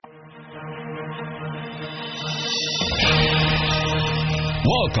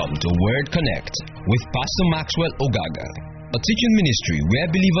Welcome to Word Connect with Pastor Maxwell Ogaga, a teaching ministry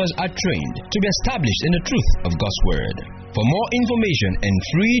where believers are trained to be established in the truth of God's Word. For more information and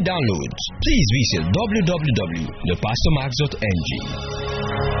free downloads, please visit www.thepastormax.ng.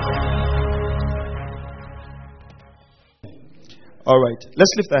 All right,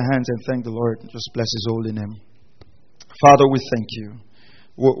 let's lift our hands and thank the Lord. Just bless His holy name. Father, we thank you.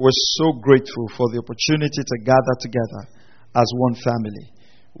 We're so grateful for the opportunity to gather together as one family.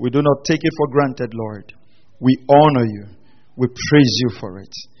 We do not take it for granted, Lord. We honor you. We praise you for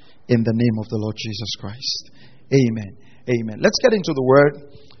it. In the name of the Lord Jesus Christ. Amen. Amen. Let's get into the word.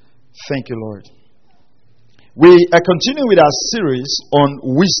 Thank you, Lord. We are continuing with our series on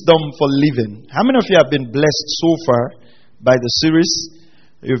wisdom for living. How many of you have been blessed so far by the series?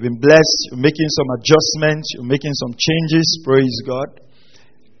 You've been blessed. You're making some adjustments. You're making some changes. Praise God.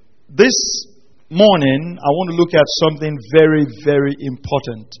 This morning, I want to look at something very, very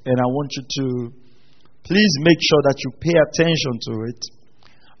important. And I want you to please make sure that you pay attention to it.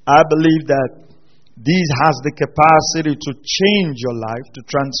 I believe that this has the capacity to change your life, to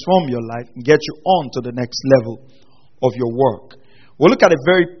transform your life, and get you on to the next level of your work. We'll look at a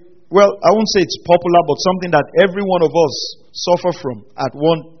very, I won't say it's popular, but something that every one of us suffer from at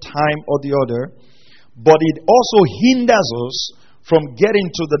one time or the other. But it also hinders us from getting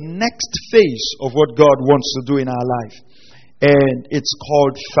to the next phase of what God wants to do in our life. And it's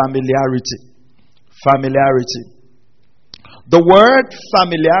called familiarity. Familiarity. The word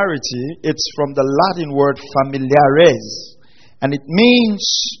familiarity, it's from the Latin word familiares. And it means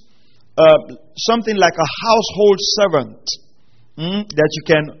something like a household servant that you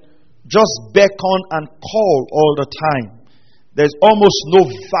can just beckon and call all the time. There's almost no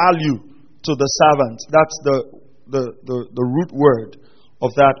value to the servant. That's the root word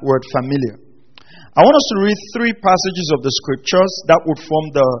of that word familiar. I want us to read 3 passages of the scriptures that would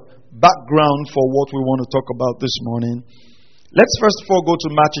form the background for what we want to talk about this morning. Let's first of all go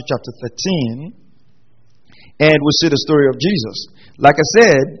to Matthew chapter 13 and we'll see the story of Jesus. Like I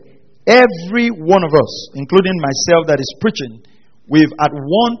said, every one of us, including myself that is preaching, we've at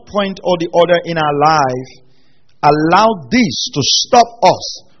one point or the other in our life allowed this to stop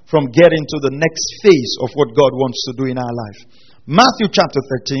us from getting to the next phase of what God wants to do in our life. Matthew chapter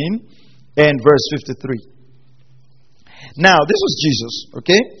 13 and verse 53. Now, this was Jesus,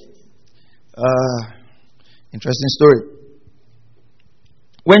 okay? Interesting story.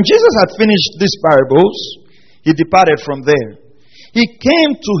 When Jesus had finished these parables, he departed from there. He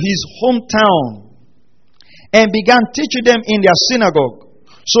came to his hometown and began teaching them in their synagogue,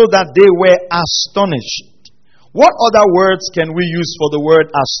 so that they were astonished. What other words can we use for the word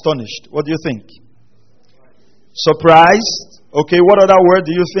astonished? What do you think? Surprised. Okay, what other word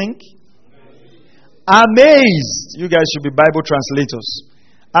do you think? Amazed. You guys should be Bible translators.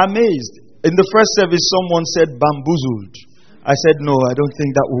 Amazed. In the first service, someone said bamboozled. I said, no, I don't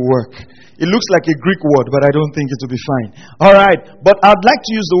think that will work. It looks like a Greek word, but I don't think it will be fine. All right, but I'd like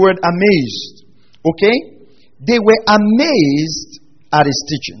to use the word amazed. Okay? They were amazed at his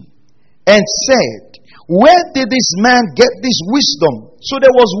teaching and said, where did this man get this wisdom? So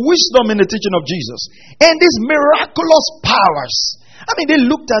there was wisdom in the teaching of Jesus. And these miraculous powers. I mean, they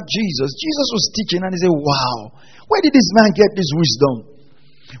looked at Jesus. Jesus was teaching and they said, wow, where did this man get this wisdom?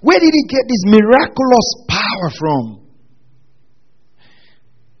 Where did he get this miraculous power from?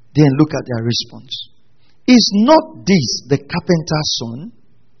 Then look at their response. Is not this the carpenter's son?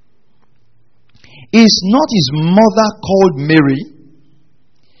 Is not his mother called Mary?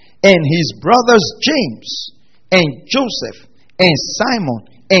 And his brothers James and Joseph and Simon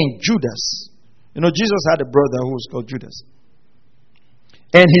and Judas. You know, Jesus had a brother who was called Judas.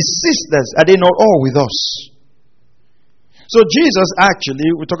 And his sisters, are they not all with us? So Jesus actually,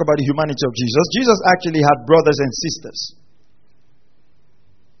 we talk about the humanity of Jesus. Jesus actually had brothers and sisters.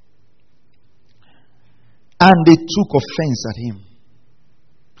 And they took offense at him.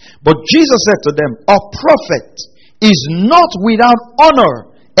 But Jesus said to them, a prophet is not without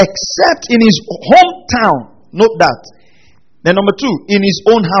honor except in his hometown. Note that. Then number 2, in his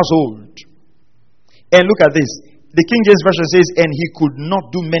own household. And look at this. The King James Version says, and he could not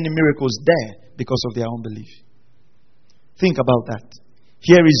do many miracles there because of their unbelief. Think about that.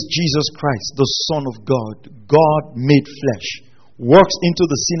 Here is Jesus Christ, the Son of God. God made flesh. Walks into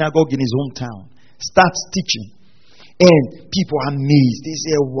the synagogue in his hometown. Starts teaching. And people are amazed. They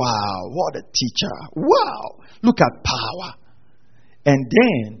say, wow, what a teacher. Wow, look at power. And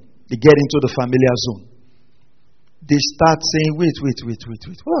then they get into the familiar zone. They start saying, wait. What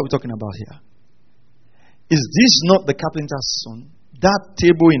are we talking about here? Is this not the carpenter's son? That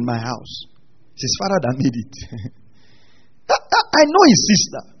table in my house, it's his father that made it. I know his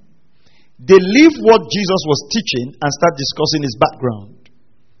sister. They leave what Jesus was teaching and start discussing his background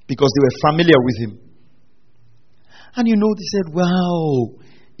because they were familiar with him. And they said, wow,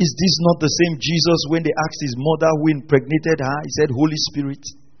 is this not the same Jesus when they asked his mother who impregnated her? He said, Holy Spirit.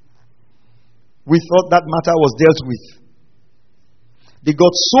 We thought that matter was dealt with. They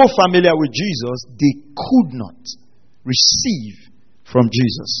got so familiar with Jesus, they could not receive from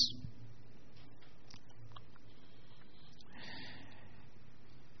Jesus.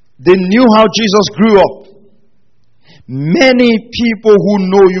 They knew how Jesus grew up. Many people who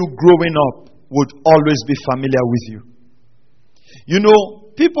know you growing up would always be familiar with you.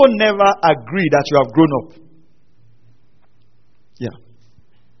 People never agree that you have grown up. Yeah.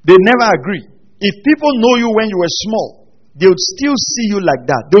 They never agree. If people know you when you were small, they would still see you like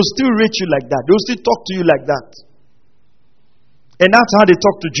that. They would still rate you like that. They would still talk to you like that. And that's how they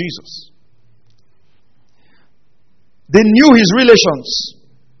talk to Jesus. They knew his relations.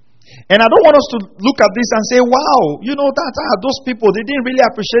 And I don't want us to look at this and say, wow, those people, they didn't really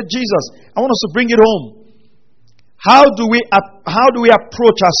appreciate Jesus. I want us to bring it home. How do we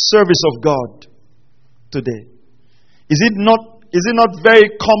approach our service of God today? Is it not very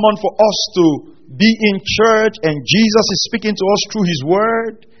common for us to be in church and Jesus is speaking to us through his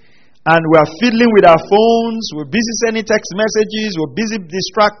word? And we are fiddling with our phones. We're busy sending text messages. We're busy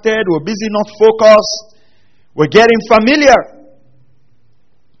distracted. We're busy not focused. We're getting familiar.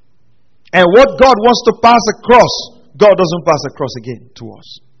 And what God wants to pass across, God doesn't pass across again to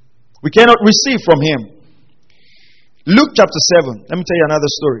us. We cannot receive from him. Luke chapter 7. Let me tell you another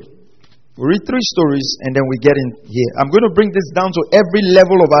story. We read 3 stories and then we get in here. I'm going to bring this down to every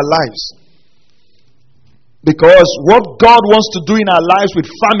level of our lives. Because what God wants to do in our lives with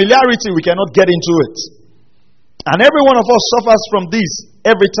familiarity, we cannot get into it. And every one of us suffers from this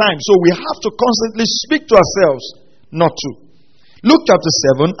every time. So we have to constantly speak to ourselves not to. Luke chapter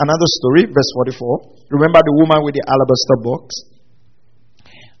 7, another story, verse 44. Remember the woman with the alabaster box?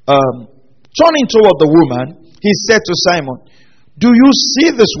 Turning toward the woman, he said to Simon, do you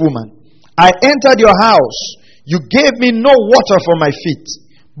see this woman? I entered your house. You gave me no water for my feet,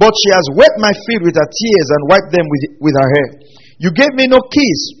 but she has wet my feet with her tears and wiped them with her hair. You gave me no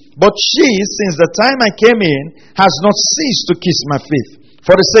kiss, but she, since the time I came in, has not ceased to kiss my feet.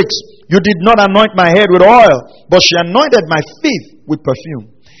 46. You did not anoint my head with oil, but she anointed my feet with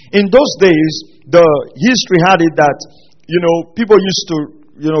perfume. In those days, the history had it that, people used to,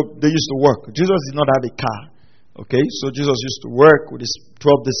 they used to work. Jesus did not have a car. Okay, so Jesus used to work with his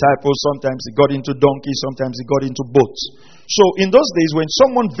 12 disciples. Sometimes he got into donkeys, sometimes he got into boats. So in those days, when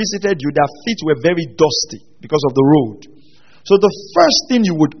someone visited you, their feet were very dusty because of the road. So the first thing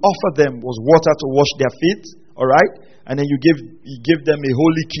you would offer them was water to wash their feet, all right? And then you give them a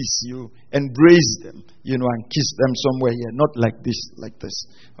holy kiss. You embrace them, and kiss them somewhere here, not like this,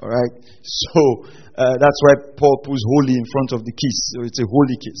 all right? So that's why Paul puts holy in front of the kiss. So it's a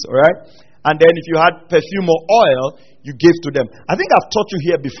holy kiss, all right? And then if you had perfume or oil, you gave to them. I think I've taught you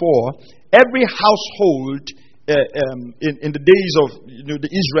here before. Every household in the days of the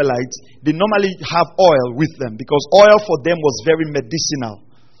Israelites, they normally have oil with them because oil for them was very medicinal.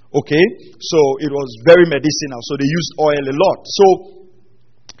 Okay? So it was very medicinal. So they used oil a lot. So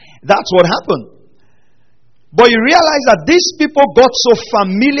that's what happened. But you realize that these people got so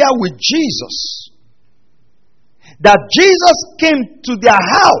familiar with Jesus that Jesus came to their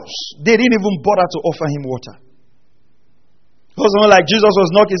house. They didn't even bother to offer him water. It wasn't like Jesus was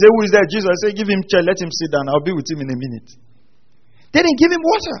knocking. He said, who is there? Jesus. I said, give him chair, let him sit down. I'll be with him in a minute. They didn't give him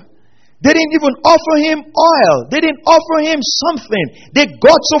water. They didn't even offer him oil. They didn't offer him something. They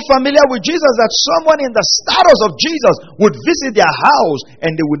got so familiar with Jesus that someone in the status of Jesus would visit their house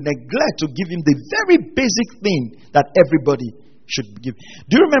and they would neglect to give him the very basic thing that everybody should give.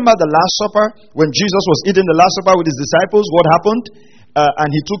 Do you remember the Last Supper? When Jesus was eating the Last Supper with his disciples, what happened? And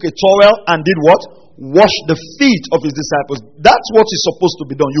he took a towel and did what? Wash the feet of his disciples. That's what is supposed to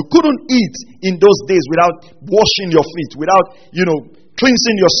be done. You couldn't eat in those days without washing your feet, without,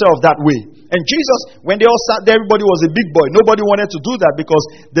 cleansing yourself that way. And Jesus, when they all sat there, everybody was a big boy. Nobody wanted to do that because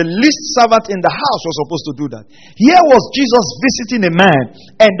the least servant in the house was supposed to do that. Here was Jesus visiting a man,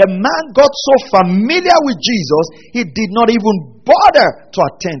 and the man got so familiar with Jesus, he did not even bother to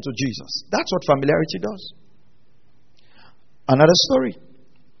attend to Jesus. That's what familiarity does. Another story.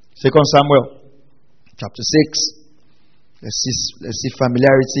 2 Samuel chapter 6. Let's see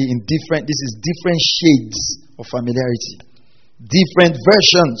familiarity in different shades of familiarity. Different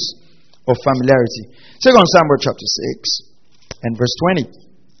versions of familiarity. 2 Samuel chapter 6 and verse 20.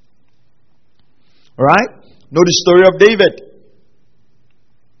 Alright? Know the story of David.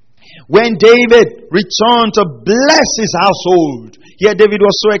 When David returned to bless his household, here David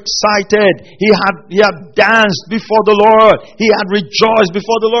was so excited. He had danced before the Lord. He had rejoiced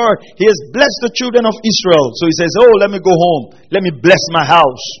before the Lord. He has blessed the children of Israel. So he says, oh, let me go home. Let me bless my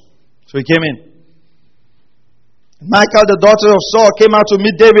house. So he came in. Michal, the daughter of Saul, came out to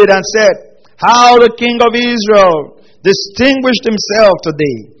meet David and said, how the king of Israel distinguished himself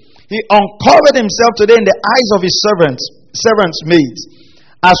today. He uncovered himself today in the eyes of his servants' maids,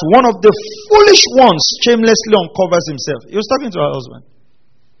 as one of the foolish ones shamelessly uncovers himself. He was talking to her husband.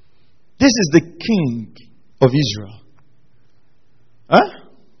 This is the king of Israel. Huh?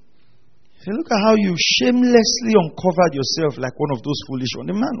 Say, look at how you shamelessly uncovered yourself like one of those foolish ones.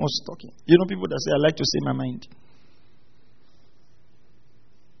 The man was talking. You know people that say, I like to say my mind.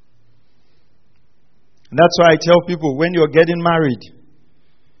 And that's why I tell people, when you're getting married,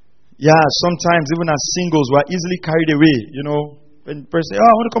 sometimes even as singles, we're easily carried away. You know, when the person says,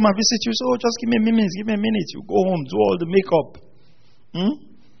 I want to come and visit you, so just give me a minute, You go home, do all the makeup.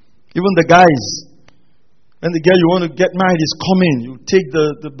 Even the guys, when the girl you want to get married is coming, you take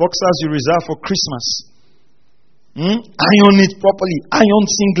the boxers you reserve for Christmas. Iron it properly, iron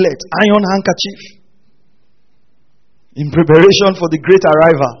singlet, iron handkerchief. In preparation for the great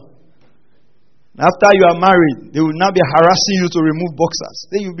arrival. After you are married, they will now be harassing you to remove boxers.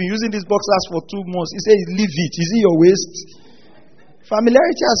 Then you'll be using these boxers for 2 months. He says, leave it. Is it your waist?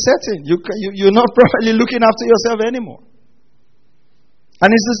 Familiarity has set in. You're not properly looking after yourself anymore.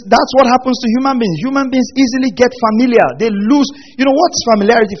 And that's what happens to human beings. Human beings easily get familiar. They lose. You know what's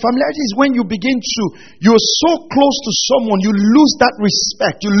familiarity? Familiarity is when you're so close to someone, you lose that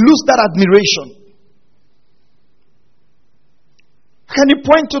respect. You lose that admiration. Can you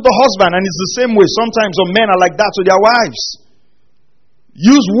point to the husband? And it's the same way. Sometimes some men are like that to their wives.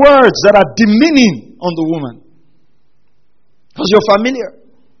 Use words that are demeaning on the woman. Because you're familiar.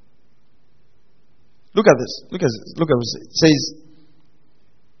 Look at this. Look at what it says.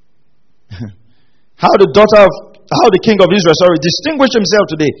 How the king of Israel, distinguished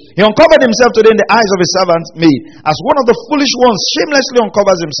himself today. He uncovered himself today in the eyes of his servant maid, as one of the foolish ones shamelessly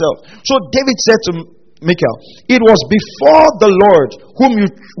uncovers himself. So David said to Michal, it was before the Lord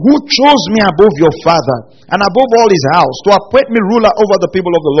who chose me above your father and above all his house to appoint me ruler over the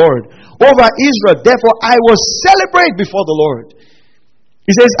people of the Lord, over Israel. Therefore I will celebrate before the Lord.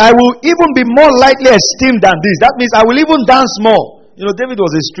 He says, I will even be more lightly esteemed than this. That means I will even dance more. You know, David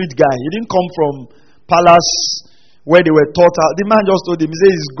was a street guy. He didn't come from palace where they were taught. The man just told him, he says,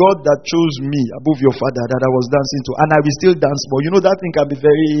 it's God that chose me above your father that I was dancing to, and I will still dance more. You know, that thing can be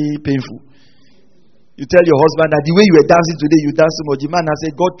very painful. You tell your husband that the way you were dancing today, you dance so much. The man has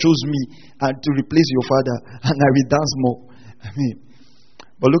said, God chose me and to replace your father, and I will dance more.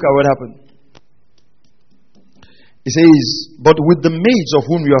 But look at what happened. He says, but with the maids of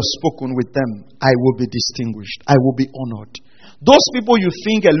whom you have spoken with them, I will be distinguished. I will be honored. Those people you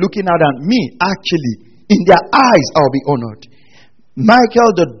think are looking out at me, actually, in their eyes, I'll be honored.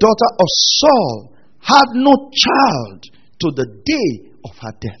 Michal, the daughter of Saul, had no child to the day of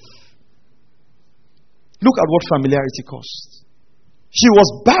her death. Look at what familiarity cost. She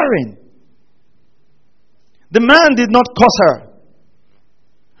was barren. The man did not curse her.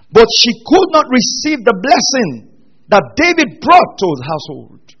 But she could not receive the blessing that David brought to his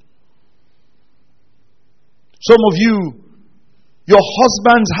household. Some of you, your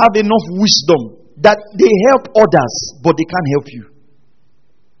husbands have enough wisdom that they help others, but they can't help you.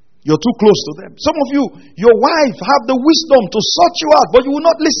 You're too close to them. Some of you, your wife have the wisdom to sort you out, but you will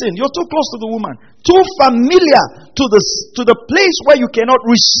not listen. You're too close to the woman. Too familiar to the place where you cannot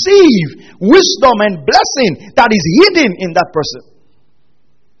receive wisdom and blessing that is hidden in that person.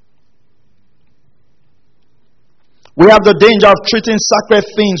 We have the danger of treating sacred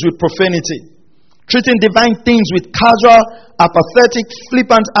things with profanity. Treating divine things with casual, apathetic,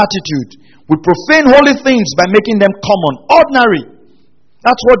 flippant attitude. We profane holy things by making them common, ordinary.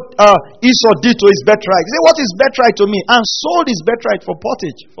 That's what Esau did to his birthright. He said, what is birthright to me? And sold his birthright for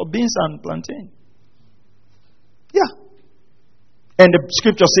pottage, for beans and plantain. Yeah. And the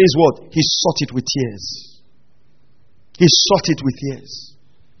scripture says what? He sought it with tears. He sought it with tears.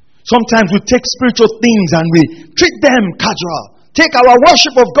 Sometimes we take spiritual things and we treat them casual. Take our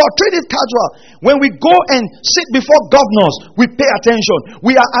worship of God, treat it casual. When we go and sit before governors, we pay attention.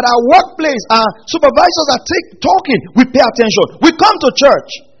 We are at our workplace, our supervisors are talking, we pay attention. We come to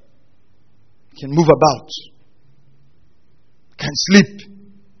church, can move about, can sleep.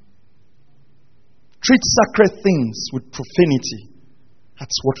 Treat sacred things with profanity.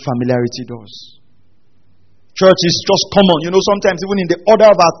 That's what familiarity does. Church is just common. You know, sometimes even in the order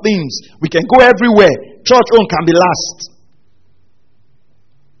of our things, we can go everywhere. Church own can be last.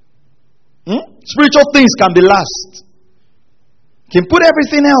 Spiritual things can be last. Can put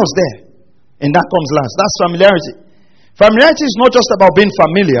everything else there, and that comes last. That's familiarity. Familiarity is not just about being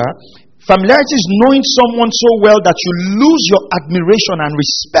familiar. Familiarity is knowing someone so well that you lose your admiration and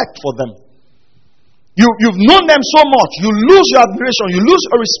respect for them. You've known them so much, you lose your admiration, you lose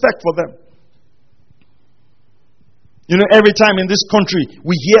your respect for them. You know, every time in this country,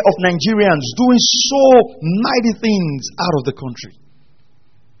 we hear of Nigerians doing so mighty things out of the country.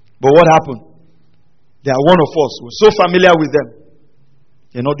 But what happened? They are one of us. We're so familiar with them.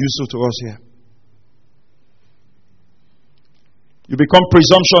 They're not useful to us here. You become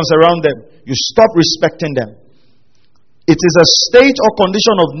presumptions around them. You stop respecting them. It is a state or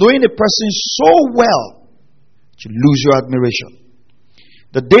condition of knowing a person so well that you lose your admiration.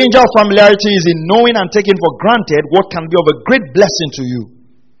 The danger of familiarity is in knowing and taking for granted what can be of a great blessing to you.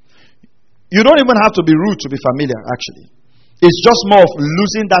 You don't even have to be rude to be familiar, actually. It's just more of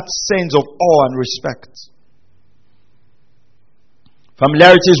losing that sense of awe and respect.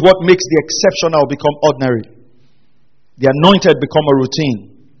 Familiarity is what makes the exceptional become ordinary. The anointed become a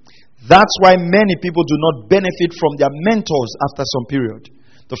routine. That's why many people do not benefit from their mentors after some period.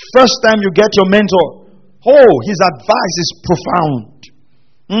 The first time you get your mentor, his advice is profound.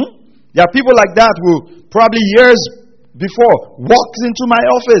 There are people like that who probably years before walks into my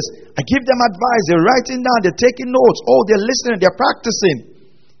office. I give them advice. They're writing down. They're taking notes. They're listening. They're practicing.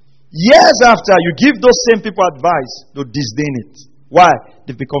 Years after, you give those same people advice, they'll disdain it. Why?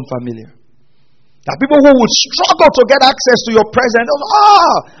 They've become familiar. There are people who would struggle to get access to your presence.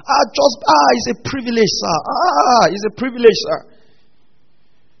 It's a privilege, sir. It's a privilege, sir.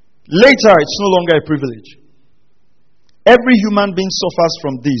 Later, it's no longer a privilege. Every human being suffers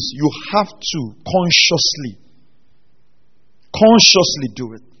from this. You have to consciously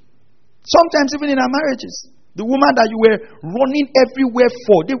do it. Sometimes even in our marriages, the woman that you were running everywhere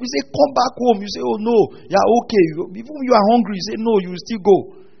for, they will say, come back home. You say, oh no, yeah, okay. Even when you are hungry, you say, no, you will still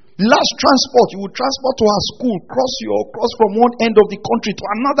go. Last transport, you will transport to her school, cross from one end of the country to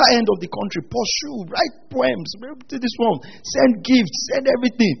another end of the country, pursue, write poems, to this one, send gifts, send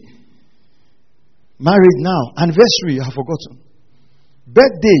everything. Married now, anniversary, you have forgotten.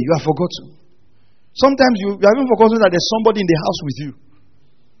 Birthday, you have forgotten. Sometimes you have even forgotten that there's somebody in the house with you.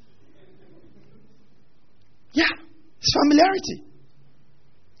 Yeah, it's familiarity.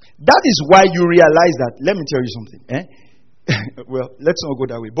 That is why you realize that, let me tell you something. Well, let's not go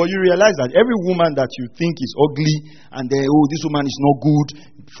that way. But you realize that every woman that you think is ugly and this woman is not good,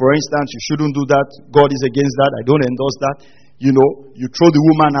 for instance, you shouldn't do that. God is against that. I don't endorse that. You throw the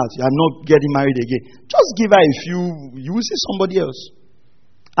woman out. You are not getting married again. Just give her you will see somebody else.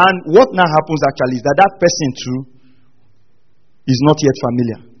 And what now happens actually is that person too is not yet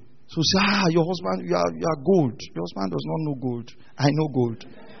familiar. So say, your husband, you are gold. Your husband does not know gold. I know gold.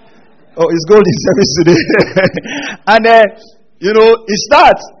 It's gold in service today. And it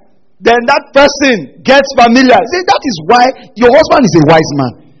starts. Then that person gets familiar. See, that is why your husband is a wise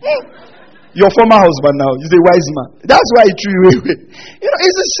man. Your former husband now is a wise man. That's why he threw you away.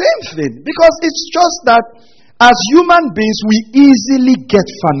 It's the same thing. Because it's just that as human beings, we easily get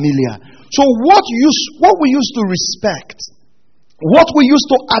familiar. So what we used to respect, what we used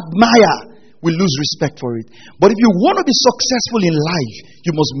to admire, we lose respect for it. But if you want to be successful in life, you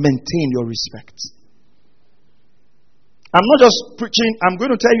must maintain your respect. I'm not just preaching, I'm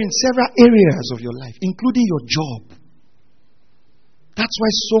going to tell you in several areas of your life, including your job. That's why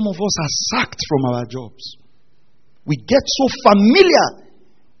some of us are sacked from our jobs. We get so familiar,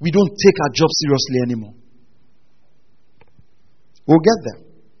 we don't take our job seriously anymore. We'll get there.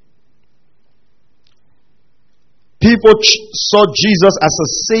 People saw Jesus as a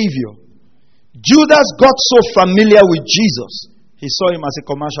savior. Judas got so familiar with Jesus, he saw him as a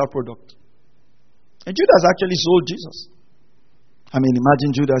commercial product. And Judas actually sold Jesus.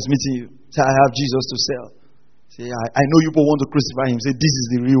 Imagine Judas meeting you. Say, I have Jesus to sell. Say, I know you people want to crucify him. Say, this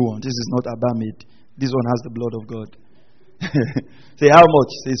is the real one. This is not Abamid. This one has the blood of God. Say, how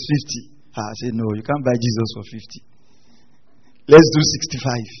much? Say, it's 50. I say, no, you can't buy Jesus for 50. Let's do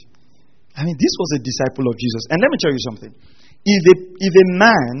 65. This was a disciple of Jesus. And let me tell you something. If a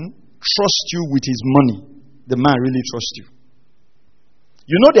man trusts you with his money, the man really trusts you.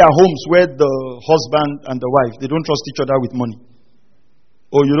 There are homes where the husband and the wife, they don't trust each other with money.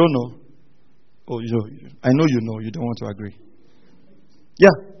 Oh, you don't know? Oh, I know you know. You don't want to agree.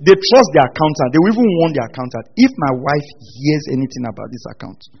 Yeah, they trust their accountant. They will even warn their accountant. If my wife hears anything about this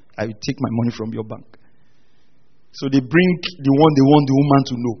account, I will take my money from your bank. So they bring the one they want the woman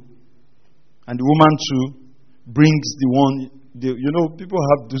to know. And the woman too brings the one, people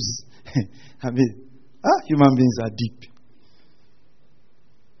have those. Human beings are deep.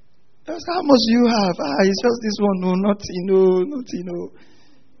 Just, how much do you have? It's just this one. No, nothing. No, nothing. No.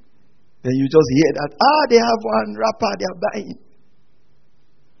 Then you just hear that. They have one wrapper they are buying.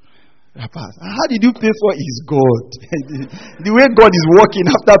 Rappers. How did you pay for his God? The way God is working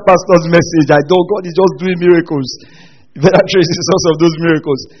after pastor's message, God is just doing miracles. You better trace the source of those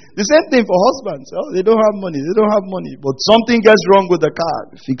miracles. The same thing for husbands. They don't have money. But something gets wrong with the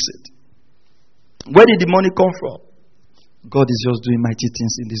car. Fix it. Where did the money come from? God is just doing mighty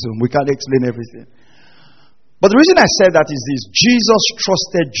things in this home. We can't explain everything. But the reason I said that is this. Jesus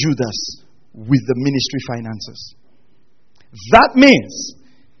trusted Judas with the ministry finances. That means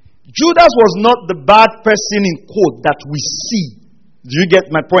Judas was not the bad person in quote that we see. Do you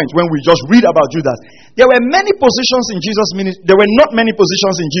get my point? When we just read about Judas, there were many positions in Jesus' ministry. There were not many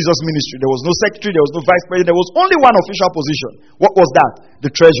positions in Jesus' ministry. There was no secretary, there was no vice president, there was only one official position. What was that?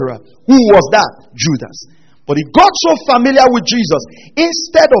 The treasurer. Who was that? Judas. But he got so familiar with Jesus,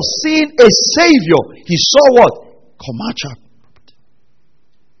 instead of seeing a savior, he saw what? Commercial.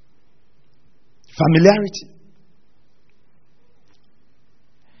 Familiarity.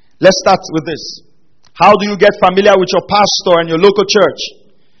 Let's start with this. How do you get familiar with your pastor and your local church?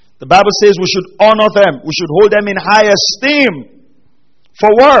 The Bible says we should honor them. We should hold them in high esteem.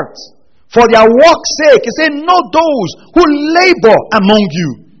 For what? For their work's sake. He said, know those who labor among you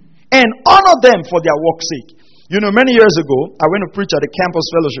and honor them for their work's sake. You know, many years ago, I went to preach at a campus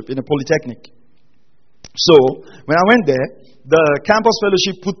fellowship in a polytechnic. So, when I went there, the campus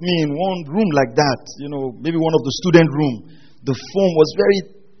fellowship put me in one room like that. You know, maybe one of the student room. The foam was very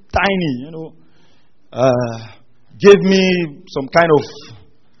tiny, you know. Gave me some kind of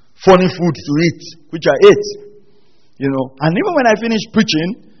funny food to eat, which I ate, you know. And even when I finished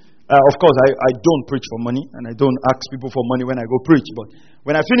preaching, of course, I don't preach for money, and I don't ask people for money when I go preach. But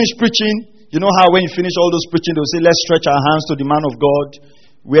when I finish preaching, you know how when you finish all those preaching, they'll say, let's stretch our hands to the man of God.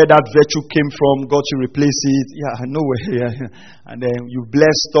 Where that virtue came from, God should replace it. Yeah, I know where. Yeah. And then you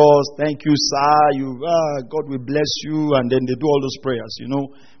blessed us. Thank you, sir. God will bless you. And then they do all those prayers. You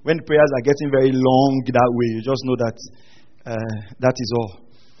know, when the prayers are getting very long that way, you just know that that is all.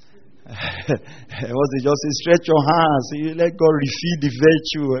 Once they just say, stretch your hands, you let God refill the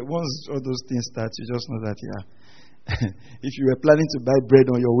virtue. Once all those things start, you just know that, yeah. If you were planning to buy bread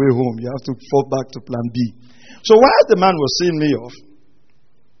on your way home, you have to fall back to plan B. So while the man was seeing me off,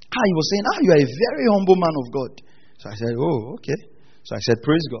 he was saying, you are a very humble man of God. So I said, oh, okay. So I said,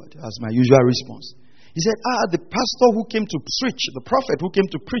 praise God. That's my usual response. He said, the pastor who came to preach, the prophet who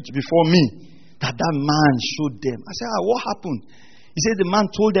came to preach before me, that man showed them. I said, what happened? He said, the man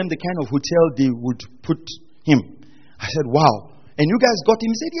told them the kind of hotel they would put him. I said, wow. And you guys got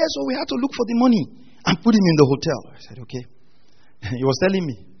him? He said, yes, so we had to look for the money and put him in the hotel. I said, okay. He was telling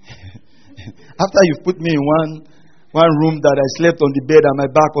me, after you've put me in one room that I slept on the bed and my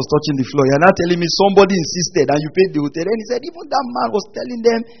back was touching the floor. You're not telling me somebody insisted and you paid the hotel. And he said, even that man was telling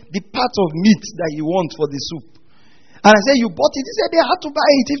them the part of meat that he wants for the soup. And I said, you bought it? He said, they had to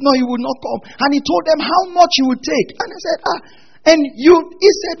buy it. If not, he would not come. And he told them how much he would take. And I said,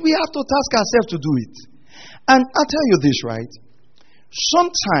 he said, we have to task ourselves to do it. And I'll tell you this, right?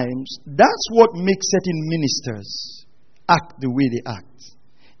 Sometimes that's what makes certain ministers act the way they act.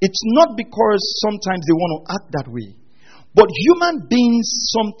 It's not because sometimes they want to act that way. But human beings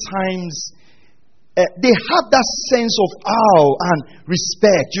sometimes, they have that sense of awe and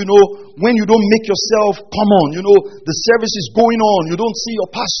respect. You know, when you don't make yourself common, you know, the service is going on, you don't see your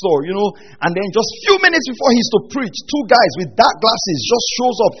pastor, you know, and then just few minutes before he's to preach, two guys with dark glasses just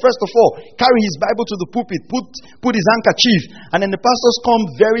shows up. First of all, carry his Bible to the pulpit, put his handkerchief, and then the pastors come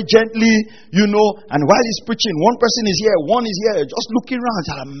very gently, you know, and while he's preaching, one person is here, one is here, just looking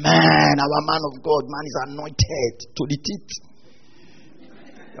around, man, our man of God, man is anointed to the teeth.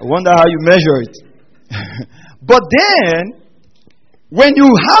 I wonder how you measure it. But then, when you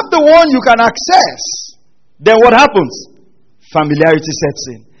have the one you can access, then what happens? Familiarity sets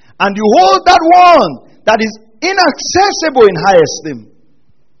in. And you hold that one that is inaccessible in high esteem.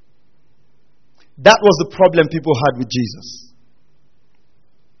 That was the problem people had with Jesus.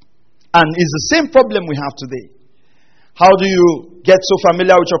 And it's the same problem we have today. How do you get so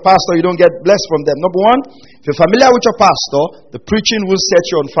familiar with your pastor you don't get blessed from them? Number one, if you're familiar with your pastor, the preaching will set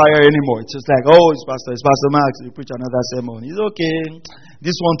you on fire anymore. It's just like, it's Pastor Max, you preach another sermon. It's okay.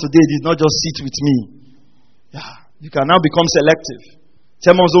 This one today did not just sit with me. Yeah, you can now become selective.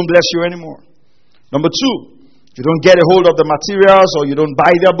 Sermons don't bless you anymore. Number two, you don't get a hold of the materials or you don't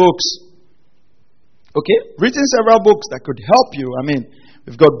buy their books. Okay, written several books that could help you. I mean,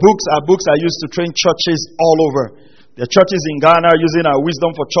 we've got books. Our books are used to train churches all over. There are churches in Ghana using our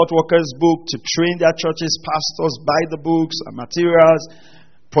Wisdom for Church Workers book to train their churches. Pastors buy the books and materials.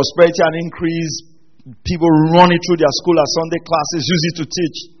 prosperity and increase. People run it through their school as Sunday classes, use it to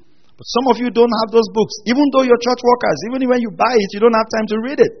teach. But some of you don't have those books. Even though you're church workers, even when you buy it, you don't have time to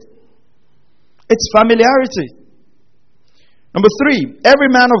read it. It's familiarity. Number 3, every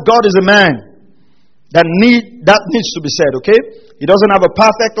man of God is a man that needs to be said, okay? He doesn't have a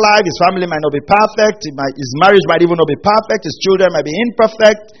perfect life. His family might not be perfect. His marriage might even not be perfect. His children might be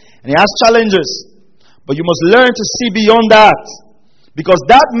imperfect. And he has challenges. But you must learn to see beyond that. Because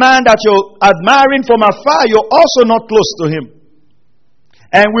that man that you're admiring from afar, you're also not close to him.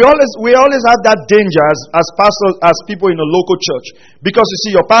 And we always have that danger as pastors, as people in a local church. Because you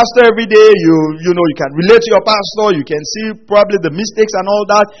see your pastor every day, you can relate to your pastor, you can see probably the mistakes and all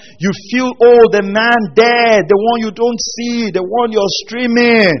that. You feel, the man there, the one you don't see, the one you're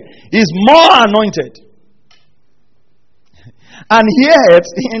streaming, is more anointed. And yet,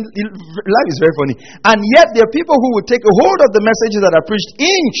 life is very funny. And yet there are people who will take a hold of the messages that are preached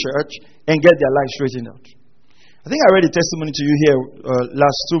in church and get their life straightened out. I think I read a testimony to you here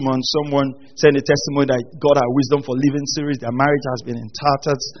last 2 months. Someone sent a testimony that God had wisdom for living series. Their marriage has been in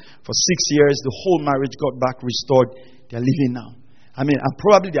tatters for 6 years. The whole marriage got back restored. They're living now. And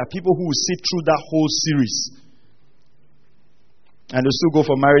probably there are people who will sit through that whole series and they'll still go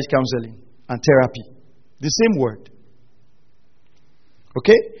for marriage counseling and therapy. The same word.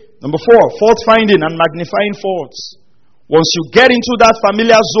 Okay? Number 4, fault finding and magnifying faults. Once you get into that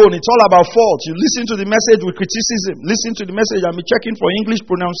familiar zone, it's all about faults. You listen to the message with criticism. Listen to the message and be checking for English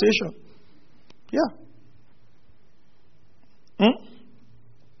pronunciation. Yeah.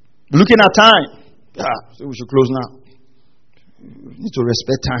 Looking at time. So we should close now. We need to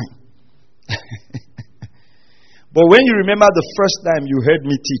respect time. But when you remember the first time you heard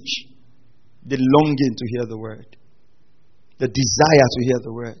me teach, the longing to hear the word, the desire to hear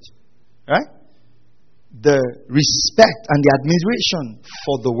the word, right? The respect and the admiration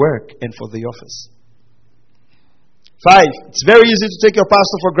for the work and for the office. 5, it's very easy to take your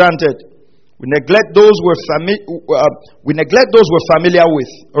pastor for granted. We neglect those we're familiar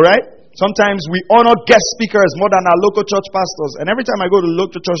with. All right? Sometimes we honor guest speakers more than our local church pastors. And every time I go to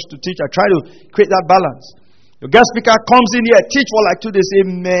local church to teach, I try to create that balance. The guest speaker comes in here, teach for like 2 days, say,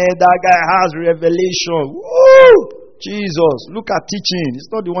 man, that guy has revelation. Woo! Jesus, look at teaching. It's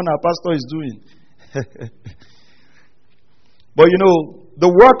not the one our pastor is doing. But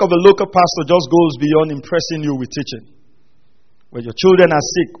the work of a local pastor just goes beyond impressing you with teaching. When your children are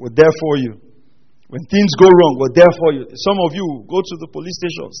sick, we're there for you. When things go wrong, we're there for you. Some of you go to the police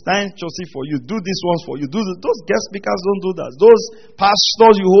station, stand Chelsea for you, do this ones for you. Those guest speakers don't do that. Those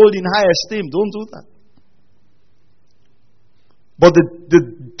pastors you hold in high esteem don't do that. But the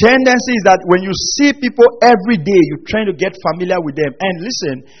tendency is that when you see people every day, you're trying to get familiar with them. And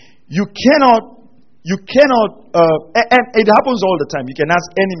listen, you cannot, and it happens all the time. You can ask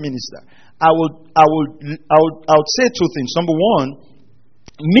any minister. I would say 2 things. Number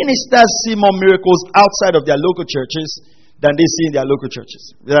 1, ministers see more miracles outside of their local churches than they see in their local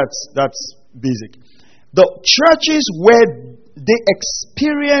churches. That's basic. The churches where they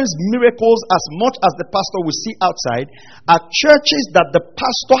experience miracles as much as the pastor will see outside are churches that the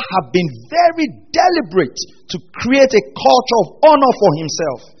pastor have been very deliberate to create a culture of honor for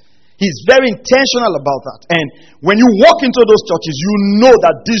himself. He's very intentional about that. And when you walk into those churches, you know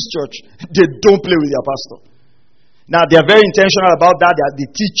that this church, they don't play with their pastor. Now, they are very intentional about that. They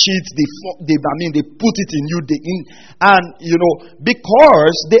teach it. They put it in you.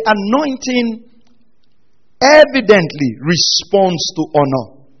 Because the anointing evidently responds to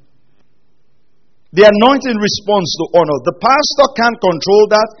honor. The anointing responds to honor. The pastor can't control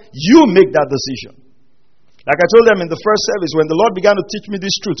that. You make that decision. Like I told them in the first service, when the Lord began to teach me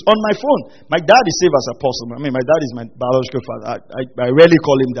these truths on my phone, my dad is saved as apostle. My dad is my biological father. I rarely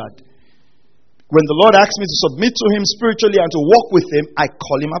call him dad. When the Lord asks me to submit to him spiritually and to walk with him, I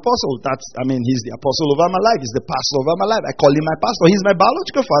call him apostle. He's the apostle over my life. He's the pastor over my life. I call him my pastor. He's my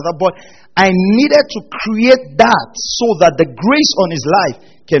biological father. But I needed to create that so that the grace on his life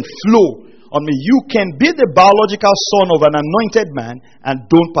can flow on me. You can be the biological son of an anointed man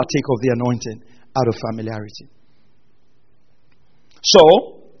and don't partake of the anointing out of familiarity. So,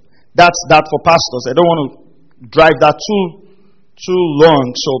 that's that for pastors. I don't want to drive that too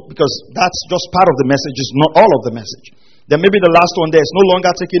long, because that's just part of the message, it's not all of the message. Then maybe the last one there is no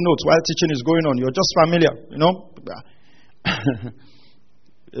longer taking notes while teaching is going on. You're just familiar, You're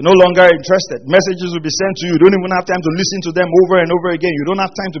no longer interested. Messages will be sent to you. You don't even have time to listen to them over and over again. You don't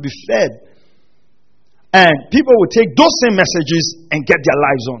have time to be fed. And people will take those same messages and get their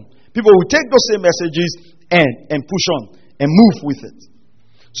lives on. People will take those same messages and push on and move with it.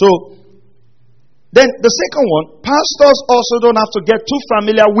 So, Then the second one, pastors also don't have to get too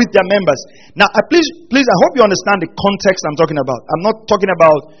familiar with their members. Now, please, I hope you understand the context I'm talking about. I'm not talking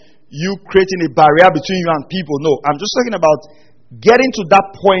about you creating a barrier between you and people. No, I'm just talking about getting to that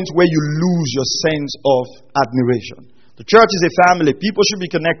point where you lose your sense of admiration. The church is a family. People should be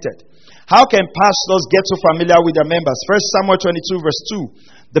connected. How can pastors get so familiar with their members? 1 Samuel 22 verse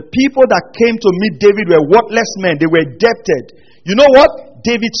 2. The people that came to meet David were worthless men. They were indebted. You know what?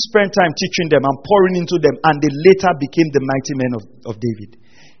 David spent time teaching them and pouring into them, and they later became the mighty men of David.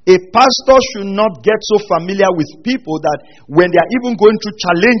 A pastor should not get so familiar with people that when they are even going through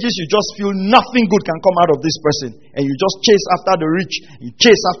challenges, you just feel nothing good can come out of this person. And you just chase after the rich, you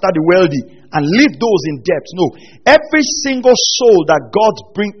chase after the wealthy, and leave those in debt. No. Every single soul that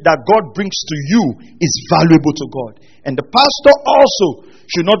God brings to you is valuable to God. And the pastor also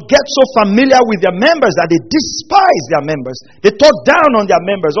should not get so familiar with their members that they despise their members. They talk down on their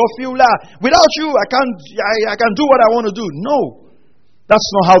members or feel like, without you, I can't do what I want to do. No. That's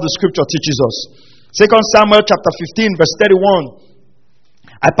not how the scripture teaches us. 2 Samuel chapter 15 verse 31.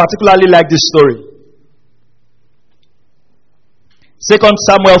 I particularly like this story. 2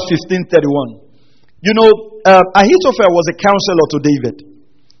 Samuel 15:31. You know, Ahithophel was a counselor to David.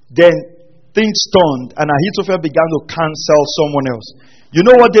 Then things turned and Ahithophel began to counsel someone else. You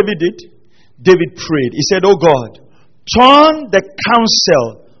know what David did? David prayed. He said, "Oh God, turn the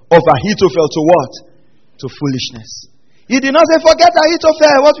counsel of Ahithophel to what? To foolishness." He did not say, "Forget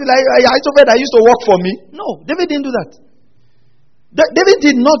Ahithophel. What will Ahithophel that used to work for me?" No, David didn't do that. David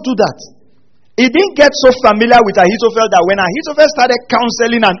did not do that. He didn't get so familiar with Ahithophel that when Ahithophel started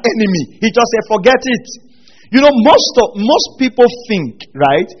counseling an enemy, he just said, "Forget it." You know, most people think,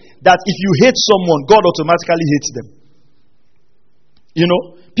 right, that if you hate someone, God automatically hates them. You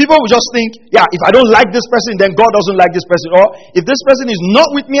know, people will just think, yeah, if I don't like this person, then God doesn't like this person. Or if this person is not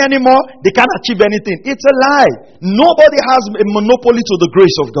with me anymore, they can't achieve anything. It's a lie. Nobody has a monopoly to the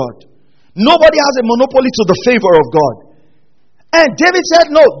grace of God. Nobody has a monopoly to the favor of God. And David said,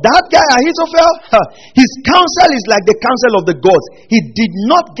 no, that guy Ahithophel, his counsel is like the counsel of the gods. He did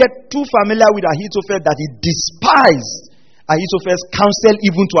not get too familiar with Ahithophel that he despised Ahithophel's counsel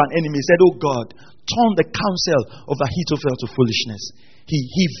even to an enemy. He said, "Oh God, turn the counsel of Ahithophel to foolishness."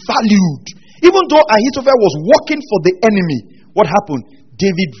 He valued, even though Ahithophel was working for the enemy, what happened?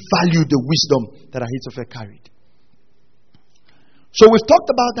 David valued the wisdom that Ahithophel carried. So we've talked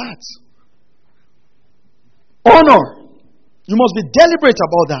about that. Honor. You must be deliberate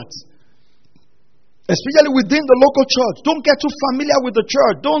about that. Especially within the local church. Don't get too familiar with the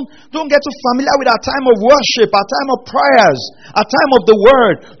church. Don't get too familiar with our time of worship, our time of prayers, our time of the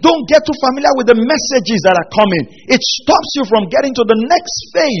word. Don't get too familiar with the messages that are coming. It stops you from getting to the next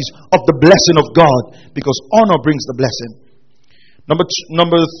phase of the blessing of God, because honor brings the blessing.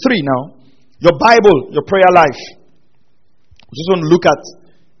 Number 3 now. Your Bible, your prayer life. We just want to look at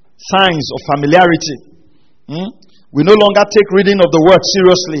signs of familiarity. We no longer take reading of the word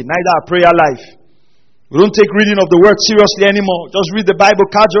seriously, neither our prayer life. We don't take reading of the word seriously anymore. Just read the Bible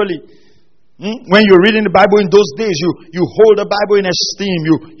casually. When you're reading the Bible in those days, you hold the Bible in esteem.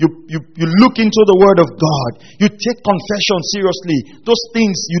 You look into the word of God. You take confession seriously. Those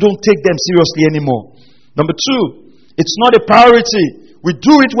things, you don't take them seriously anymore. Number 2, it's not a priority. We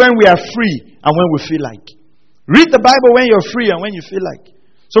do it when we are free and when we feel like. Read the Bible when you're free and when you feel like.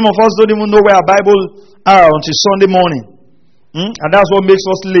 Some of us don't even know where our Bible are until Sunday morning. And that's what makes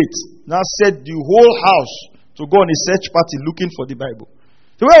us late. Now said the whole house to go on a search party looking for the Bible.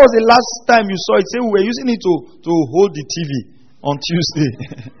 So where was the last time you saw it? Say we were using it to hold the TV on Tuesday.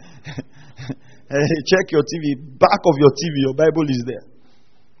 Check your TV. Back of your TV, your Bible is there.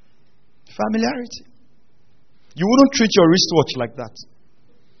 Familiarity. You wouldn't treat your wristwatch like that.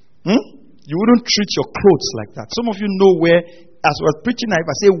 You wouldn't treat your clothes like that. Some of you know where, as I was preaching, if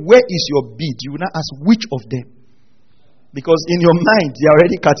I say, "Where is your bead?" you will not ask which of them. Because in your mind, they are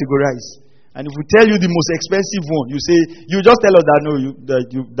already categorized. And if we tell you the most expensive one, you just tell us that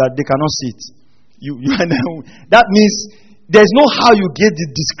that they cannot see it. That means there's no how you get the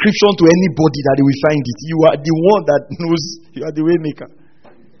description to anybody that they will find it. You are the one that knows. You are the way maker.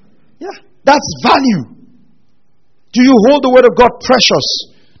 Yeah, that's value. Do you hold the word of God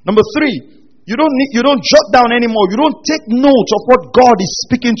precious? Number 3. You don't jot down anymore. You don't take notes of what God is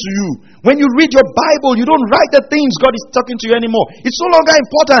speaking to you. When you read your Bible, you don't write the things God is talking to you anymore. It's no longer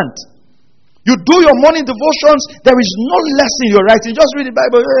important. You do your morning devotions. There is no lesson you're writing. Just read the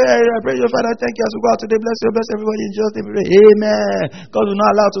Bible. Hey, I pray your Father. Thank you as we go out today. Bless you. Bless everybody in Jesus' name. Amen. God will not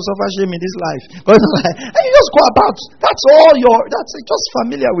allow to suffer shame in this life. And you just go about. That's all that's just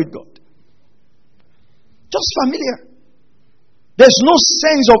familiar with God. Just familiar. There's no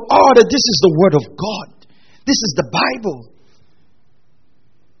sense of, that this is the Word of God. This is the Bible.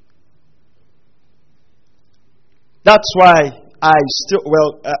 That's why I still,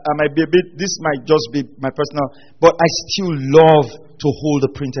 I might be a bit, this might just be my personal, but I still love to hold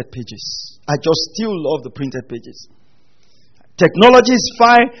the printed pages. I just still love the printed pages. Technology is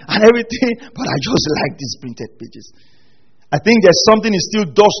fine and everything, but I just like these printed pages. I think there's something it still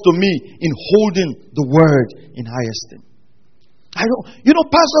does to me in holding the Word in high esteem.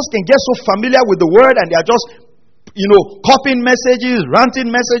 Pastors can get so familiar with the Word and they are just, copying messages, ranting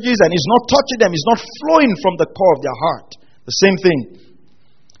messages, and it's not touching them, it's not flowing from the core of their heart. The same thing.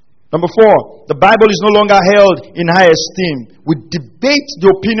 Number 4, the Bible is no longer held in high esteem. We debate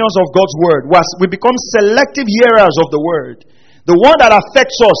the opinions of God's Word. We become selective hearers of the Word. The one that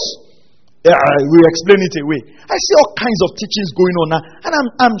affects us, we explain it away. I see all kinds of teachings going on now, and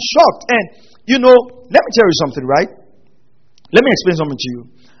I'm shocked. And, let me tell you something, right? Let me explain something to you.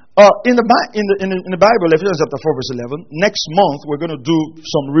 In the Bible, Ephesians chapter 4, verse 11, next month we're going to do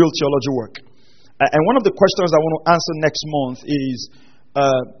some real theology work. And one of the questions I want to answer next month is,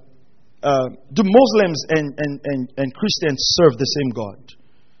 do Muslims and Christians serve the same God?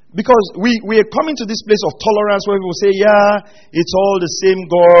 Because we are coming to this place of tolerance where people say, it's all the same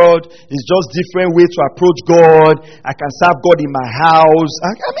God. It's just different way to approach God. I can serve God in my house.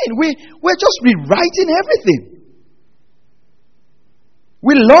 We're just rewriting everything.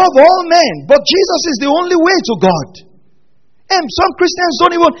 We love all men, but Jesus is the only way to God. And some Christians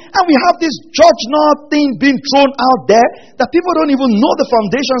don't even, and we have this judge now thing being thrown out there that people don't even know the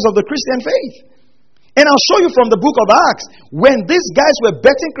foundations of the Christian faith. And I'll show you from the book of Acts, when these guys were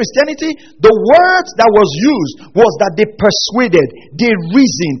betting Christianity, the word that was used was that they persuaded, they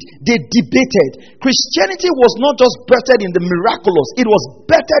reasoned, they debated. Christianity was not just bettered in the miraculous, it was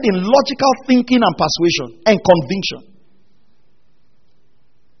bettered in logical thinking and persuasion and conviction.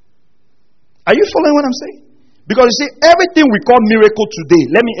 Are you following what I'm saying? Because you see, everything we call miracle today,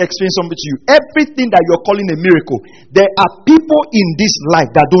 let me explain something to you. Everything that you're calling a miracle, there are people in this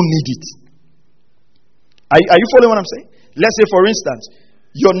life that don't need it. Are you following what I'm saying? Let's say, for instance,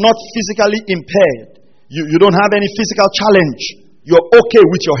 you're not physically impaired. You don't have any physical challenge. You're okay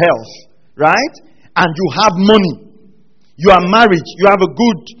with your health, right? And you have money. You are married. You have a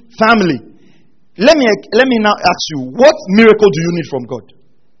good family. Let me now ask you, what miracle do you need from God?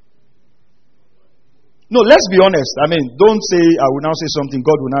 No, let's be honest. Don't say, I will now say something,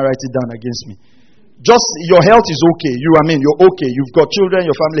 God will now write it down against me. Just, your health is okay. You're okay. You've got children,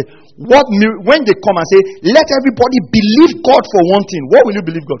 your family. When they come and say, let everybody believe God for one thing, what will you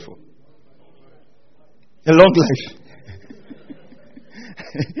believe God for? A long life.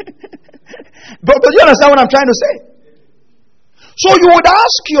 But you understand what I'm trying to say? So you would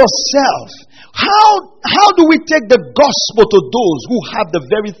ask yourself, how do we take the gospel to those who have the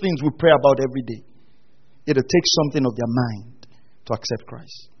very things we pray about every day? It'll take something of their mind to accept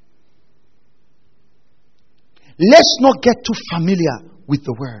Christ. Let's not get too familiar with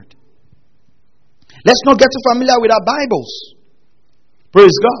the Word. Let's not get too familiar with our Bibles.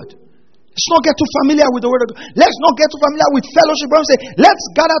 Praise God. Let's not get too familiar with the Word of God. Let's not get too familiar with fellowship. When we say, let's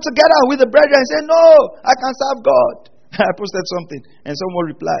gather together with the brethren and say, no, I can serve God. I posted something and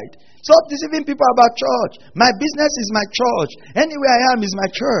someone replied, stop deceiving people about church. My business is my church. Anywhere I am is my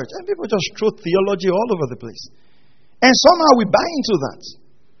church. And people just throw theology all over the place. And somehow we buy into that.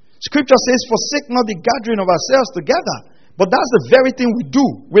 Scripture says, forsake not the gathering of ourselves together. But that's the very thing we do.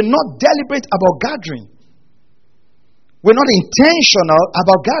 We're not deliberate about gathering. We're not intentional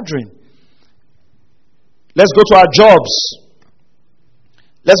about gathering. Let's go to our jobs.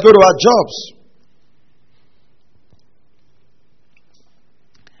 Let's go to our jobs.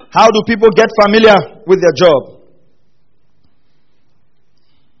 How do people get familiar with their job?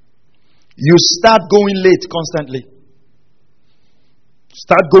 You start going late constantly.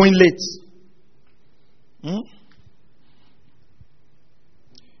 Start going late.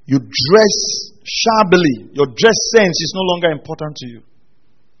 You dress shabbily. Your dress sense is no longer important to you.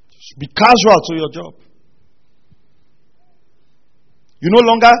 Just be casual to your job. You no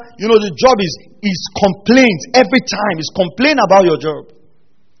longer, the job is complaints every time. It's complain about your job.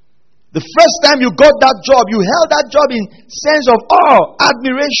 The first time you got that job, you held that job in sense of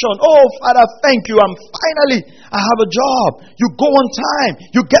admiration. Oh, Father, thank you. I have a job. You go on time.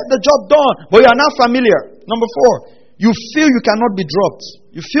 You get the job done. But you are now familiar. Number 4, you feel you cannot be dropped.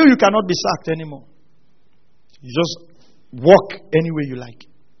 You feel you cannot be sacked anymore. You just walk any way you like.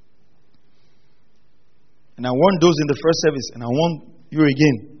 And I want those in the first service, and I want you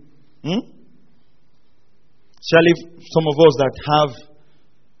again. Especially some of us that have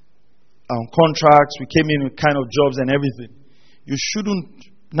contracts, we came in with kind of jobs and everything. you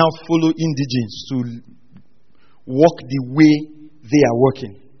shouldn't now follow indigens to walk the way they are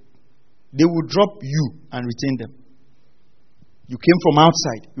working. They will drop you and retain them. You came from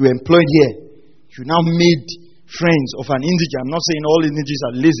outside. You were employed here. You now made friends of an indigent. I'm not saying all indigens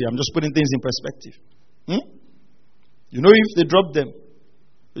are lazy. I'm just putting things in perspective. You know, if they drop them,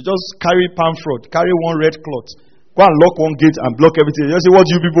 you just carry palm fraud, carry one red cloth, go and lock one gate and block everything. You say, what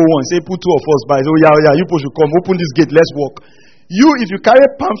do you people want? Say, put two of us by. Say, oh yeah, you people should come. Open this gate. Let's walk. You, if you carry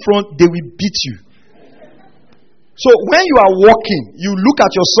palm front, they will beat you. So when you are walking, you look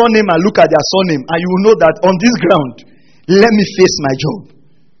at your surname and look at their surname, and you will know that on this ground, let me face my job.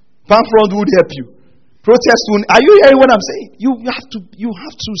 Palm front would help you. Protest would. Are you hearing what I'm saying? You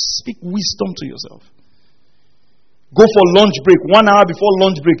have to speak wisdom to yourself. Go for lunch break. 1 hour before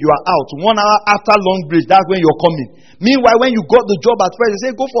lunch break, you are out. 1 hour after lunch break, that's when you're coming. Meanwhile, when you got the job at first, they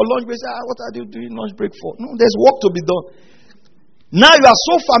say, go for lunch break. Say, what are you doing lunch break for? No, there's work to be done. Now you are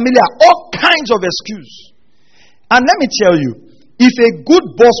so familiar, all kinds of excuse. And let me tell you, if a good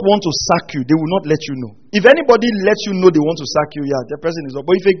boss wants to sack you, they will not let you know. If anybody lets you know they want to sack you, yeah, the person is up.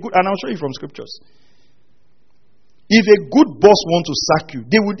 But if a good, and I'll show you from scriptures. If a good boss wants to sack you,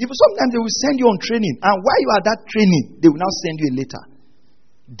 they would even sometimes they will send you on training. And while you are at that training, they will now send you a letter.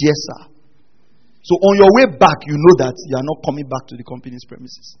 Dear sir. So on your way back, you know that you are not coming back to the company's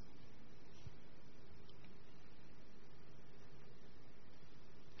premises.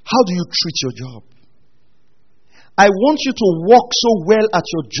 How do you treat your job? I want you to work so well at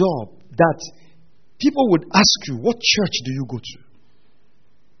your job that people would ask you, what church do you go to?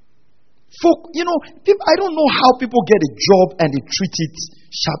 Folk, I don't know how people get a job and they treat it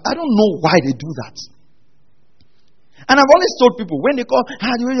sharp. I don't know why they do that. And I've always told people, when they call,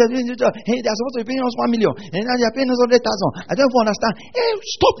 hey, they're supposed to be paying us 1 million, and now they're paying us 100,000. I don't understand. Hey,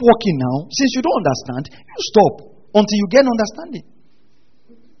 stop working now. Since you don't understand, you stop until you get understanding.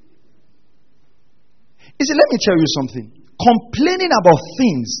 You see, let me tell you something. Complaining about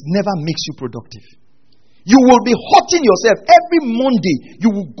things never makes you productive. You will be hurting yourself. Every Monday, you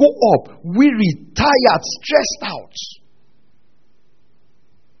will go up, weary, tired, stressed out.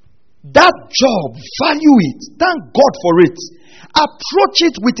 That job, value it. Thank God for it. Approach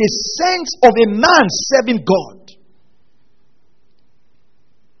it with a sense of a man serving God.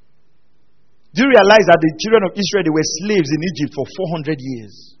 Do you realize that the children of Israel, they were slaves in Egypt for 400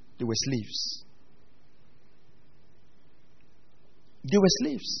 years? They were slaves. They were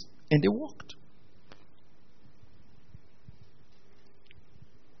slaves and they worked.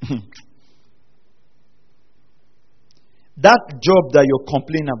 That job that you're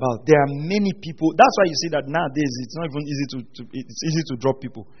complaining about, there are many people. That's why you see that nowadays it's not even easy it's easy to drop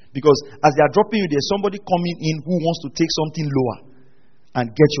people, because as they are dropping you, there's somebody coming in who wants to take something lower and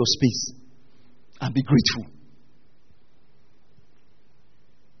get your space and be grateful.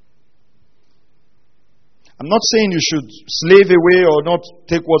 I'm not saying you should slave away or not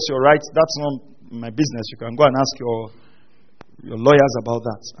take what's your right. That's not my business. You can go and ask your lawyers about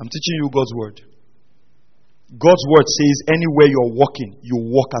that. I'm teaching you God's word. God's word says anywhere you're walking, you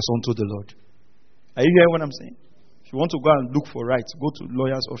walk as unto the Lord. Are you hearing what I'm saying? If you want to go and look for rights, go to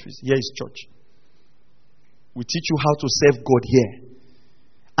lawyer's office. Here is church. We teach you how to serve God here.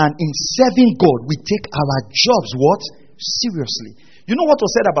 And in serving God, we take our jobs what? Seriously. You know what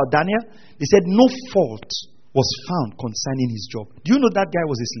was said about Daniel? They said no fault was found concerning his job. Do you know that guy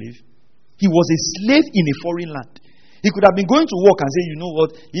was a slave? He was a slave in a foreign land. He could have been going to work and say, you know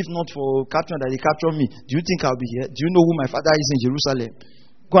what, if not for capture that they capture me, do you think I'll be here? Do you know who my father is in Jerusalem?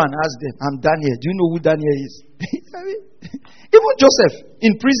 Go and ask them. I'm Daniel. Do you know who Daniel is? Even Joseph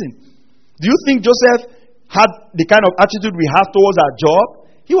in prison. Do you think Joseph had the kind of attitude we have towards our job?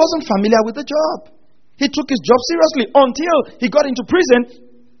 He wasn't familiar with the job. He took his job seriously until he got into prison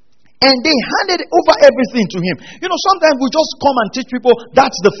and they handed over everything to him. You know, sometimes we just come and teach people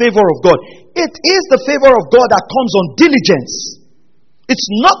that's the favor of God. It is the favor of God that comes on diligence. It's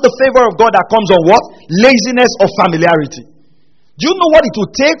not the favor of God that comes on what? Laziness or familiarity. Do you know what it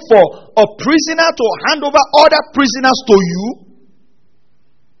would take for a prisoner to hand over other prisoners to you?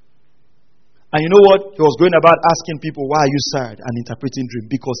 And you know what? He was going about asking people, why are you sad? And interpreting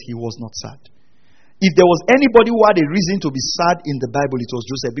dream, because he was not sad. If there was anybody who had a reason to be sad in the Bible, it was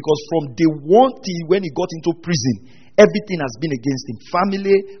Joseph. Because from day one till when he got into prison, everything has been against him.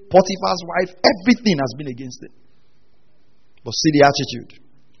 Family, Potiphar's wife, everything has been against him. But see the attitude.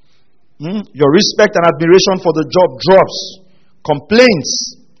 Your respect and admiration for the job drops.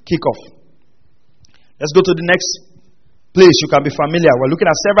 Complaints kick off. Let's go to the next place you can be familiar. We're looking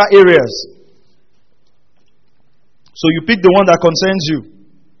at several areas. So you pick the one that concerns you.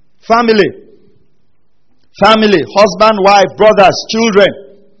 Family. Family, husband, wife, brothers, children.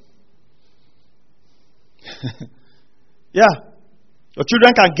 Yeah. Your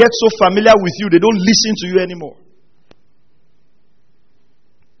children can get so familiar with you, they don't listen to you anymore.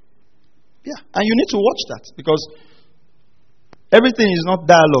 Yeah. And you need to watch that because everything is not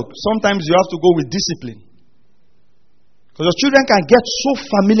dialogue. Sometimes you have to go with discipline. Because your children can get so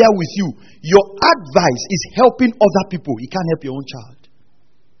familiar with you. Your advice is helping other people. You can't help your own child.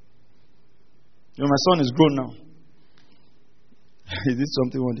 You know, my son is grown now. He did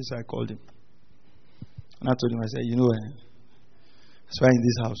something one day, so I called him. And I told him, I said, that's why in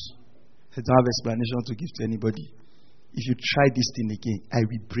this house, I don't have explanation to give to anybody. If you try this thing again, I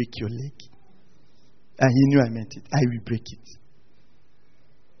will break your leg. And he knew I meant it. I will break it.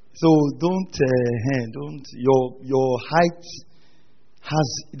 So don't your height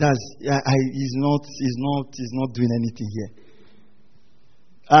is not doing anything here.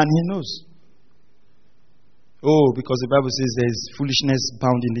 And he knows. Oh, because the Bible says there is foolishness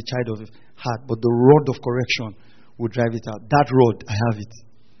bound in the child of the heart, but the rod of correction will drive it out. That rod, I have it.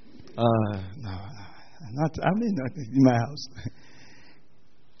 Not in my house.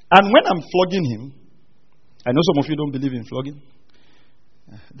 And when I'm flogging him, I know some of you don't believe in flogging.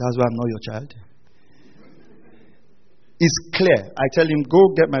 That's why I'm not your child. It's clear. I tell him,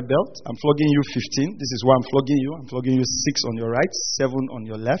 go get my belt. I'm flogging you 15. This is why I'm flogging you. I'm flogging you 6 on your right, 7 on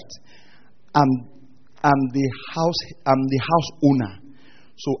your left. I'm the house owner.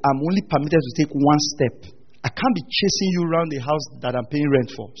 So I'm only permitted to take one step. I can't be chasing you around the house that I'm paying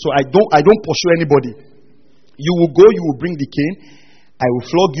rent for. So I don't pursue anybody. You will go, you will bring the cane. I will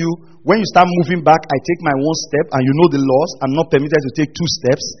flog you. When you start moving back, I take my one step, and you know the laws. I'm not permitted to take 2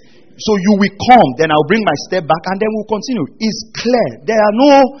 steps. So you will come, then I'll bring my step back, and then we'll continue. It's clear. There are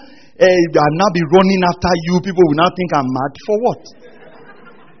no, I'll now be running after you. People will now think I'm mad. For what?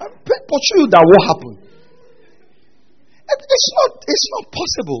 I'm pursue you that what happened. It's not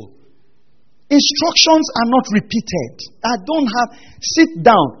possible. Instructions are not repeated. I don't have, sit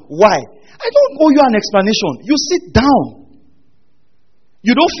down. Why? I don't owe you an explanation. You sit down.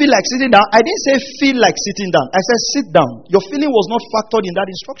 You don't feel like sitting down. I didn't say feel like sitting down. I said sit down. Your feeling was not factored in that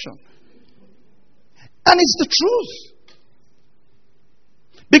instruction. And it's the truth.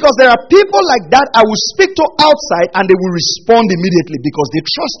 Because there are people like that I will speak to outside and they will respond immediately because they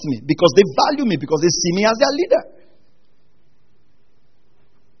trust me, because they value me, because they see me as their leader.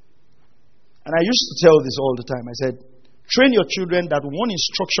 And I used to tell this all the time. I said, train your children that one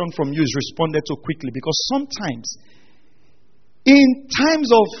instruction from you is responded to quickly, because sometimes in times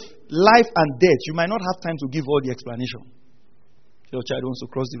of life and death, you might not have time to give all the explanation. Your child wants to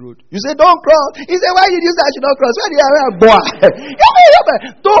cross the road. You say, don't cross. He said, why did you say I should not cross? Why did I boy?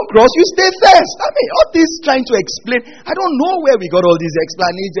 Don't cross. You stay first. All this trying to explain. I don't know where we got all these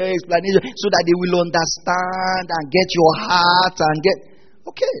explanation, so that they will understand and get your heart and get.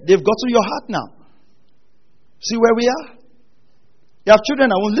 Okay, they've got to your heart now. See where we are? You have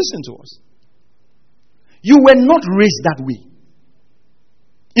children that won't listen to us. You were not raised that way.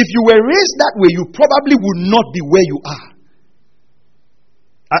 If you were raised that way, you probably would not be where you are.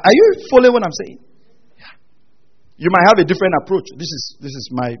 Are you following what I'm saying? Yeah. You might have a different approach. This is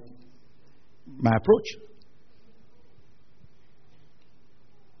my approach.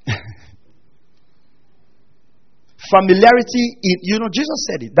 Familiarity, Jesus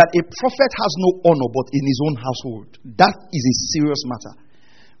said it, that a prophet has no honor but in his own household. That is a serious matter.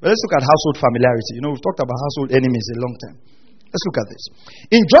 But let's look at household familiarity. We've talked about household enemies a long time. Let's look at this.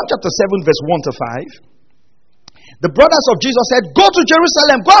 In John chapter 7, verse 1 to 5, the brothers of Jesus said, go to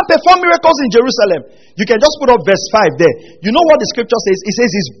Jerusalem, go and perform miracles in Jerusalem. You can just put up verse 5 there. You know what the scripture says? It says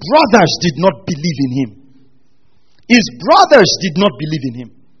his brothers did not believe in him. His brothers did not believe in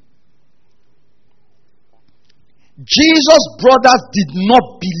him. Jesus' brothers did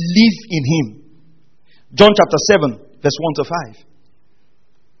not believe in him. John chapter 7, verse 1 to 5.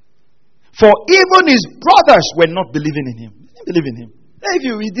 For even his brothers were not believing in him. They didn't believe in him. If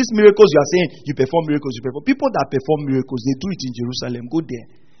these miracles you are saying, you perform miracles, you perform. People that perform miracles, they do it in Jerusalem. Go there.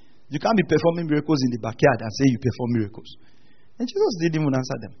 You can't be performing miracles in the backyard and say you perform miracles. And Jesus didn't even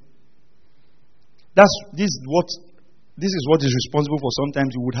answer them. This is what is responsible for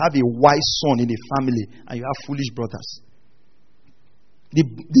sometimes you would have a wise son in a family and you have foolish brothers. The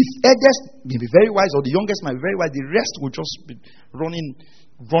eldest may be very wise, or the youngest might be very wise. The rest will just be running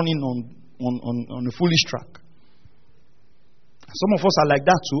on a foolish track. Some of us are like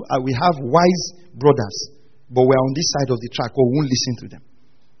that too. We have wise brothers, but we're on this side of the track, or we won't listen to them.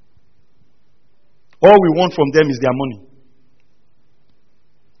 All we want from them is their money.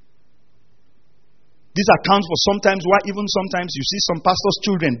 The This accounts for sometimes why even sometimes you see some pastors'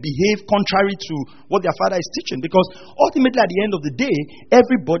 children behave contrary to what their father is teaching. Because ultimately at the end of the day,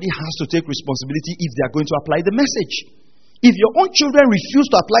 everybody has to take responsibility if they are going to apply the message. If your own children refuse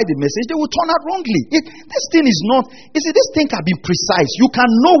to apply the message, they will turn out wrongly. This thing is not, you see, this thing can be precise. You can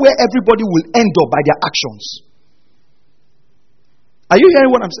know where everybody will end up by their actions. Are you hearing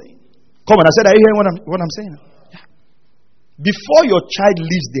what I'm saying? Come on, I said, are you hearing what I'm saying? Yeah. Before your child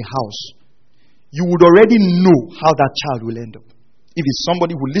leaves the house, you would already know how that child will end up. If it's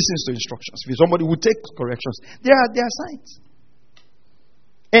somebody who listens to instructions, if it's somebody who takes corrections, there are signs.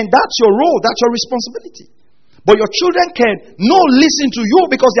 And that's your role, that's your responsibility. But your children can not listen to you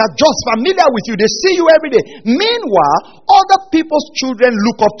because they are just familiar with you. They see you every day. Meanwhile, other people's children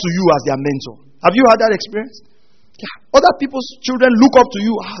look up to you as their mentor. Have you had that experience? Yeah. Other people's children look up to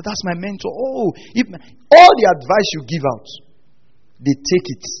you. That's my mentor. All the advice you give out, they take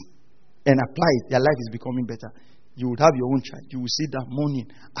it and apply it. Their life is becoming better. You would have your own child. You will sit down morning,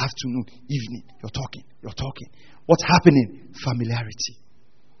 afternoon, evening. You're talking. What's happening? Familiarity.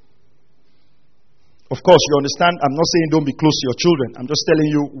 Of course, you understand, I'm not saying don't be close to your children. I'm just telling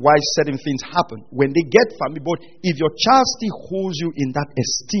you why certain things happen. When they get family, but if your child still holds you in that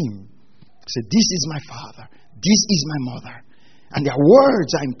esteem, say, this is my father, this is my mother, and their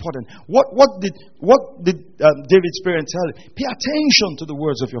words are important. What did David's parents tell him? Pay attention to the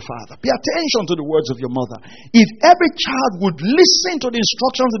words of your father. Pay attention to the words of your mother. If every child would listen to the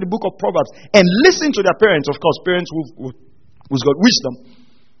instructions in the book of Proverbs and listen to their parents, of course, parents who's got wisdom,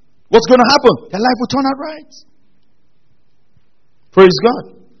 what's going to happen? Their life will turn out right. Praise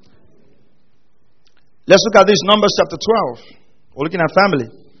God. Let's look at this, Numbers chapter 12. We're looking at family.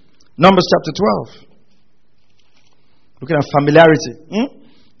 Numbers chapter 12. Looking at familiarity.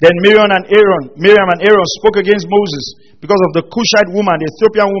 Then Miriam and Aaron spoke against Moses because of the Cushite woman, the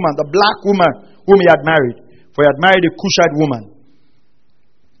Ethiopian woman, the black woman whom he had married. For he had married a Cushite woman.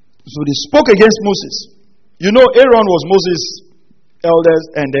 So they spoke against Moses. You know, Aaron was Moses' elders,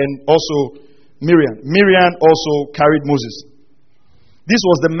 and then also Miriam. Miriam also carried Moses. This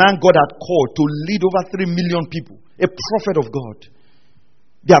was the man God had called to lead over 3 million people, a prophet of God.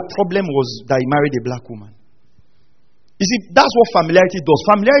 Their problem was that he married a black woman. You see, that's what familiarity does.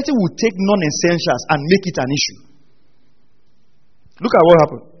 Familiarity will take non-essentials and make it an issue. Look at what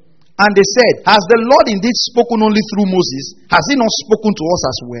happened. And they said, has the Lord indeed spoken only through Moses? Has he not spoken to us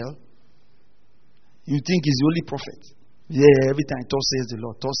as well? You think he's the only prophet? Yeah, every time, thus says the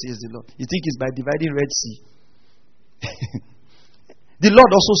Lord, thus says the Lord. You think it's by dividing Red Sea. The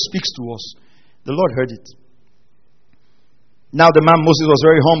Lord also speaks to us. The Lord heard it. Now the man Moses was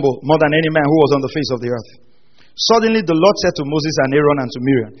very humble, more than any man who was on the face of the earth. Suddenly the Lord said to Moses and Aaron and to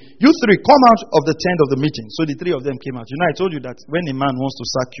Miriam, you three come out of the tent of the meeting. So the three of them came out. You know, I told you that when a man wants to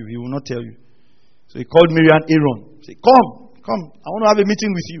sack you, he will not tell you. So he called Miriam and Aaron. He said, come, I want to have a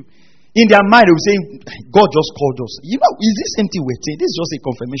meeting with you. In their mind, they were saying, God just called us. You know, is this empty waiting? This is just a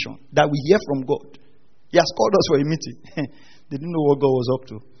confirmation that we hear from God. He has called us for a meeting. They didn't know what God was up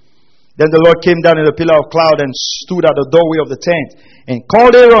to. Then the Lord came down in a pillar of cloud and stood at the doorway of the tent and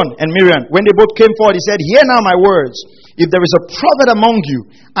called Aaron and Miriam. When they both came forward, he said, hear now my words. If there is a prophet among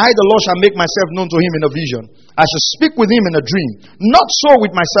you, I, the Lord, shall make myself known to him in a vision. I shall speak with him in a dream. Not so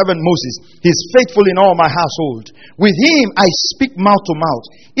with my servant Moses. He is faithful in all my household. With him I speak mouth to mouth,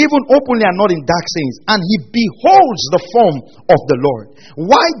 even openly and not in dark sayings. And he beholds the form of the Lord.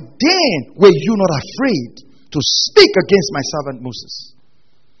 Why then were you not afraid to speak against my servant Moses?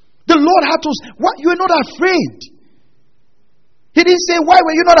 The Lord had to, what? You are not afraid. He didn't say, why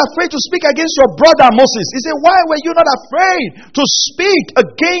were you not afraid to speak against your brother Moses? He said, why were you not afraid to speak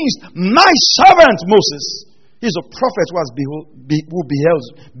against my servant Moses? He's a prophet who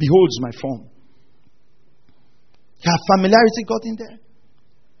beholds my form. Have familiarity got in there?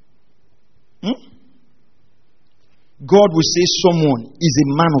 God will say someone is a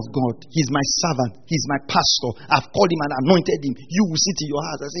man of God. He's my servant. He's my pastor. I've called him and anointed him. You will sit in your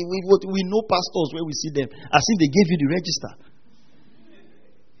house. I say, we know pastors where we see them. As if they gave you the register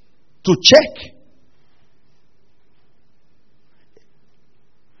to check.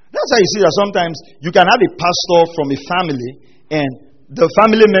 That's how you see that sometimes you can have a pastor from a family and the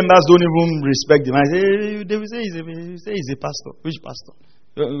family members don't even respect him. I say, they will say he's a pastor. Which pastor?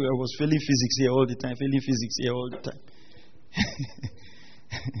 I was failing physics here all the time.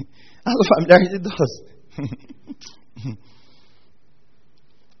 That's what familiarity does.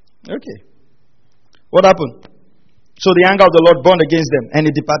 Okay. What happened? So the anger of the Lord burned against them, and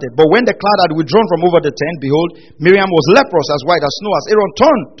he departed. But when the cloud had withdrawn from over the tent, behold, Miriam was leprous, as white as snow. As Aaron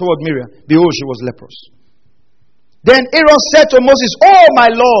turned toward Miriam, behold, she was leprous. Then Aaron said to Moses, oh my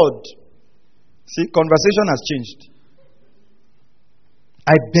Lord, See, conversation has changed.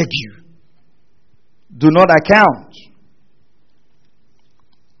 I beg you, do not account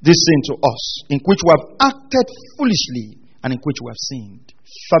this sin to us, in which we have acted foolishly and in which we have sinned.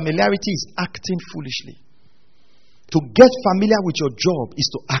 Familiarity is acting foolishly. To get familiar with your job is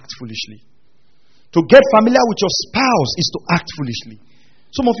to act foolishly. To get familiar with your spouse is to act foolishly.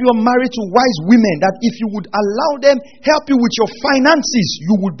 Some of you are married to wise women that if you would allow them help you with your finances,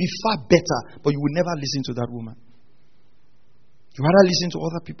 you would be far better, but you will never listen to that woman. You rather listen to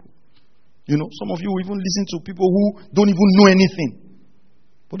other people. You know, some of you even listen to people who don't even know anything,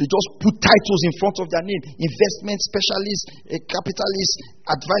 but they just put titles in front of their name: investment specialist, a capitalist,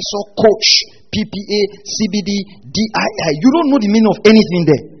 advisor, coach, PPA, CBD, DII. You don't know the meaning of anything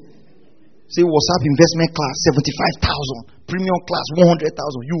there. Say WhatsApp investment class 75,000, premium class 100,000.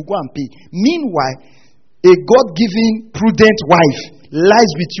 You go and pay. Meanwhile, a God-given prudent wife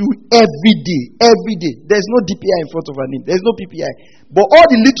lies with you every day. Every day. There's no DPI in front of her name. There's no PPI. But all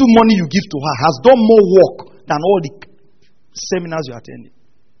the little money you give to her has done more work than all the seminars you attended.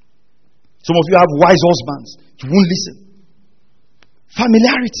 Some of you have wise husbands. You won't listen.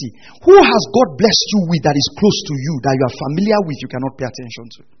 Familiarity. Who has God blessed you with that is close to you, that you are familiar with, you cannot pay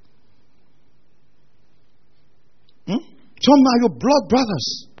attention to? Some are your blood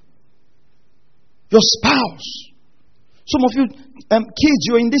brothers, your spouse. Some of you kids,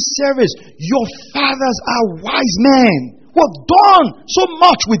 you're in this service. Your fathers are wise men who have done so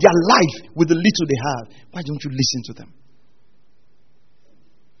much with their life, with the little they have. Why don't you listen to them?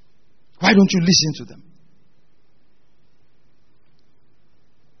 Why don't you listen to them?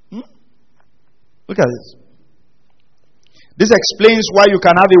 Look at this. This explains why you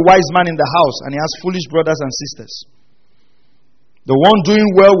can have a wise man in the house and he has foolish brothers and sisters. The one doing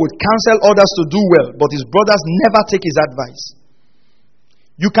well would counsel others to do well, but his brothers never take his advice.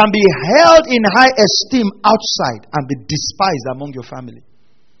 You can be held in high esteem outside and be despised among your family.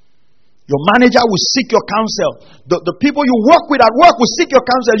 Your manager will seek your counsel. The people you work with at work will seek your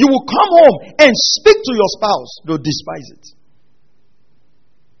counsel. You will come home and speak to your spouse. They'll despise it.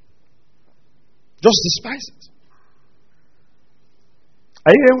 Just despise it.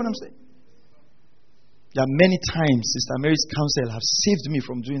 Are you hearing what I'm saying? There are many times Sister Mary's counsel have saved me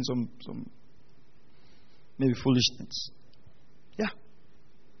from doing some maybe foolish things. Yeah.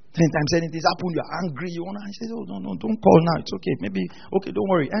 10 times anything's happened, you're angry, you want to. I say, oh, no, don't call now. It's okay. Maybe, okay, don't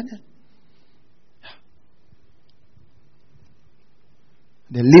worry. And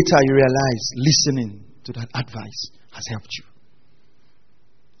then later you realize listening to that advice has helped you.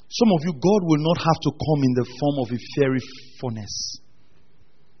 Some of you, God will not have to come in the form of a fairy furnace.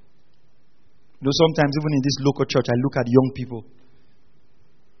 You know, sometimes even in this local church, I look at young people.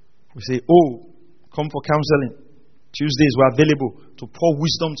 We say, oh, come for counseling. Tuesdays were available to pour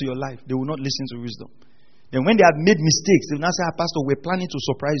wisdom to your life. They will not listen to wisdom. Then when they have made mistakes, they will not say, Pastor, we're planning to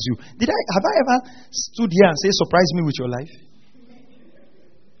surprise you. Have I ever stood here and say, surprise me with your life?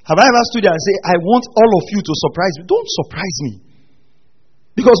 Have I ever stood here and say, I want all of you to surprise me? Don't surprise me.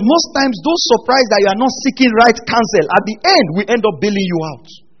 Because most times, those surprise that you are not seeking right counsel, at the end, we end up bailing you out.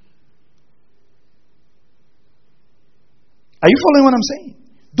 Are you following what I'm saying?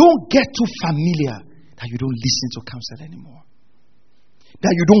 Don't get too familiar that you don't listen to counsel anymore.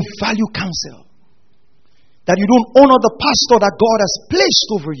 That you don't value counsel. That you don't honor the pastor that God has placed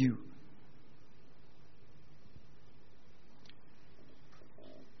over you.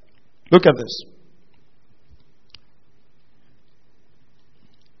 Look at this.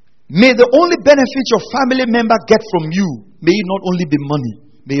 May the only benefit your family member get from you, may it not only be money,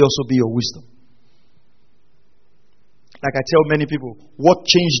 may it also be your wisdom. Like I tell many people, what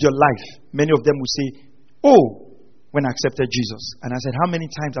changed your life? Many of them will say, oh, when I accepted Jesus. And I said, how many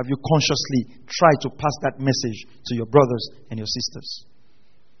times have you consciously tried to pass that message to your brothers and your sisters?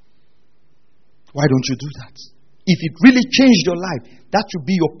 Why don't you do that? If it really changed your life, that should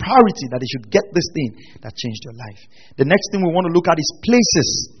be your priority, that they should get this thing that changed your life. The next thing we want to look at is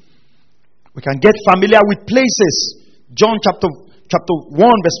places. We can get familiar with places. John chapter 1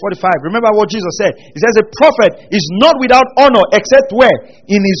 verse 45. Remember what Jesus said. He says a prophet is not without honor except where?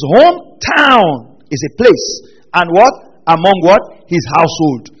 In his hometown is a place. And what? Among what? His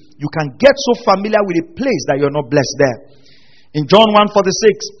household. You can get so familiar with a place that you're not blessed there. In John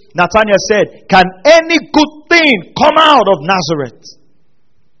 1:46, Nathanael said, can any good thing come out of Nazareth?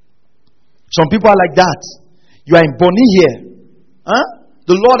 Some people are like that. You are in Bonny here.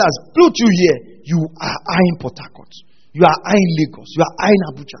 The Lord has put you here. You are eyeing Port Harcourt. You are eyeing Lagos. You are eyeing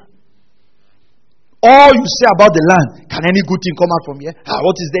Abuja. All you say about the land, can any good thing come out from here?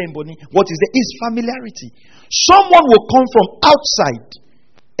 What is there in Bonny? What is there? Is familiarity. Someone will come from outside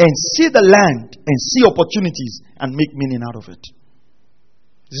and see the land and see opportunities and make meaning out of it.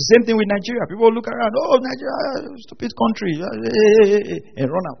 It's the same thing with Nigeria. People look around, oh, Nigeria, stupid country, and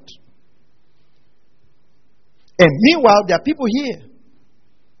run out. And meanwhile, there are people here.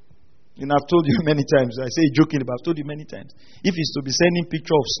 You know, I've told you many times, I say joking, but I've told you many times. If it's to be sending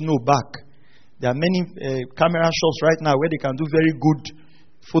picture of snow back, there are many camera shops right now where they can do very good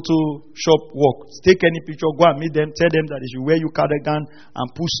Photoshop work. Take any picture, go and meet them, tell them that they should wear your cardigan and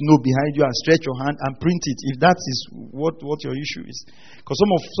put snow behind you and stretch your hand and print it. If that is what your issue is. Because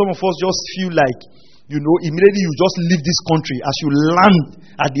some of us just feel like, you know, immediately you just leave this country. As you land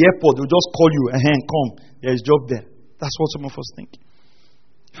at the airport, they'll just call you and come. There is job there. That's what some of us think.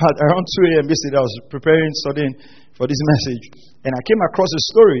 At around 2 a.m. yesterday, I was studying for this message, and I came across a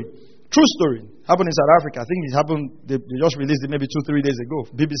story, true story, happened in South Africa. I think it happened, they just released it maybe 2-3 days ago,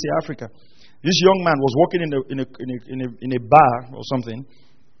 BBC Africa. This young man was working in a bar or something,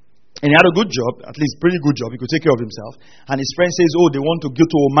 and he had a good job, at least pretty good job, he could take care of himself, and his friend says, oh, they want to go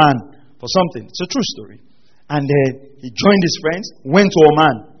to Oman for something. It's a true story. And he joined his friends, went to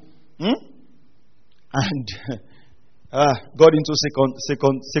Oman, and got into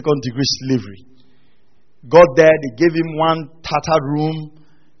second degree slavery. Got there, they gave him one tattered room.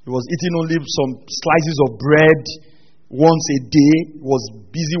 He was eating only some slices of bread once a day. He was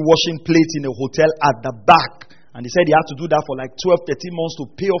busy washing plates in a hotel at the back. And he said he had to do that for like 12, 13 months to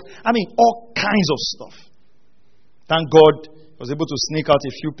pay off. I mean, all kinds of stuff. Thank God he was able to sneak out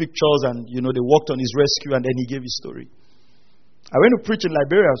a few pictures, and, you know, they worked on his rescue, and then he gave his story. I went to preach in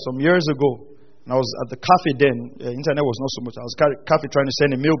Liberia some years ago. And I was at the cafe then. Internet was not so much. I was at the cafe trying to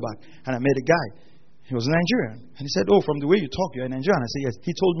send a mail back. And I met a guy. He was Nigerian. And he said, oh, from the way you talk, you're a Nigerian. I said, yes. He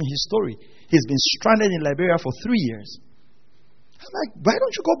told me his story. He's been stranded in Liberia for 3 years. I'm like, why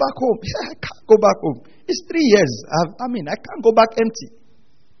don't you go back home? He said, I can't go back home. It's 3 years. I can't go back empty.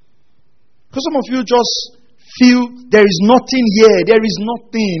 Because some of you just feel there is nothing here. There is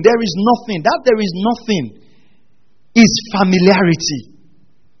nothing. There is nothing. That there is nothing is familiarity.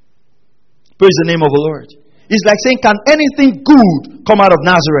 Praise the name of the Lord. It's like saying, can anything good come out of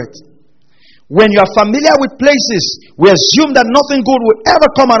Nazareth? When you are familiar with places, we assume that nothing good will ever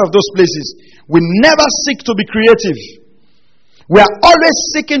come out of those places. We never seek to be creative. We are always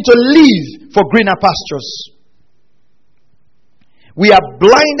seeking to live for greener pastures. We are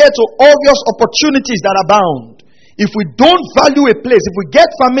blinded to obvious opportunities that abound. If we don't value a place, if we get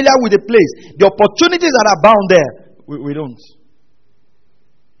familiar with a place, the opportunities that abound there, we don't.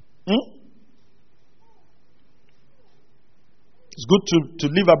 It's good to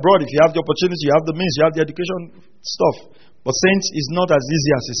live abroad if you have the opportunity, you have the means, you have the education stuff. But saints, it's not as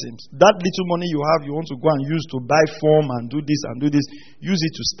easy as it seems. That little money you have, you want to go and use to buy form and do this and do this. Use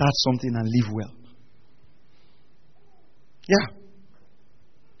it to start something and live well. Yeah.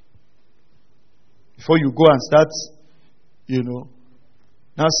 Before you go and start,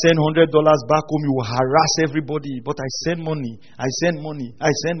 now send $100 back home, you will harass everybody. But I send money, I send money, I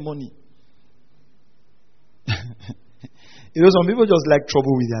send money. Some people just like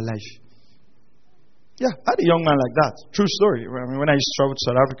trouble with their life. Yeah, I had a young man like that. True story. I mean, when I used to travel to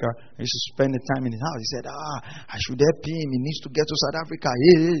South Africa, I used to spend the time in his house. He said, I should help him. He needs to get to South Africa.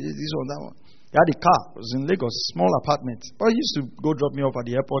 This one, that one. He had a car. It was in Lagos, small apartment. But he used to go drop me off at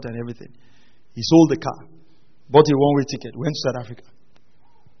the airport and everything. He sold the car. Bought a one-way ticket. Went to South Africa.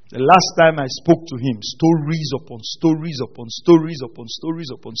 The last time I spoke to him, stories upon stories upon stories upon stories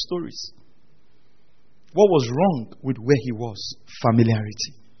upon stories. What was wrong with where he was?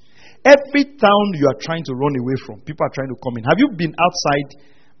 Familiarity. Every town you are trying to run away from, people are trying to come in. Have you been outside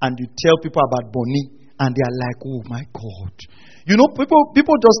and you tell people about Bonnie and they are like, oh my God.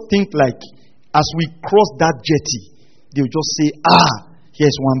 People just think like, as we cross that jetty, they'll just say,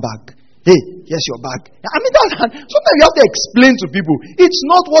 here's one bag. Hey, here's your bag. I mean, sometimes you have to explain to people, it's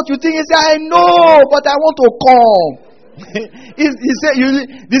not what you think. You say, I know, but I want to come.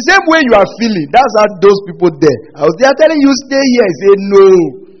 The same way you are feeling, that's how those people there. They are telling you, stay here. You say, no.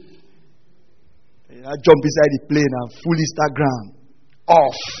 I jump inside the plane and full Instagram.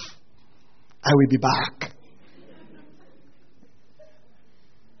 Off. I will be back.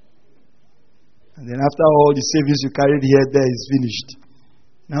 And then after all the savings you carried here, there is finished.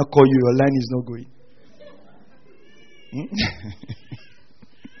 Now call you, your line is not going.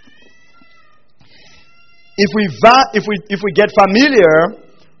 If we get familiar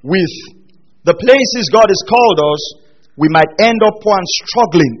with the places God has called us, we might end up poor and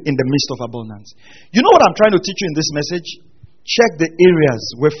struggling in the midst of abundance. You know what I'm trying to teach you in this message? Check the areas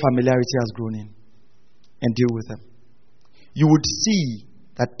where familiarity has grown in and deal with them. You would see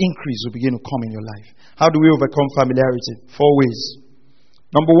that increase will begin to come in your life. How do we overcome familiarity? 4 ways.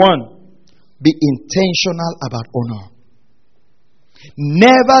 Number one, be intentional about honor.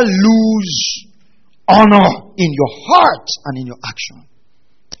 Never lose honor in your heart and in your action.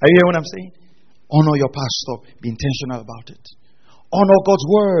 Are you hearing what I'm saying? Honor your pastor. Be intentional about it. Honor God's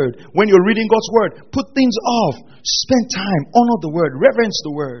word. When you're reading God's word, put things off. Spend time. Honor the word. Reverence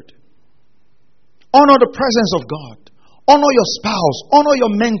the word. Honor the presence of God. Honor your spouse. Honor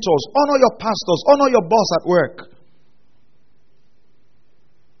your mentors. Honor your pastors. Honor your boss at work.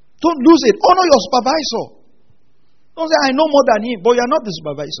 Don't lose it. Honor your supervisor. Don't say, I know more than him, but you're not the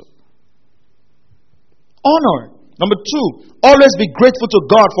supervisor. Honor. Number two, always be grateful to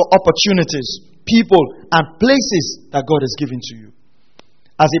God for opportunities, people, and places that God has given to you.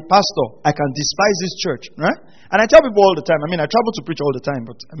 As a pastor, I can despise this church, right? And I tell people all the time, I travel to preach all the time,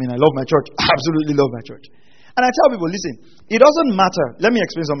 but I love my church. I absolutely love my church. And I tell people, listen, it doesn't matter. Let me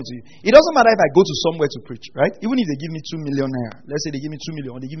explain something to you. It doesn't matter if I go to somewhere to preach, right? Even if they give me 2 million naira. Let's say they give me 2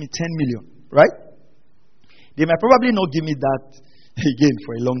 million or they give me 10 million, right? They might probably not give me that again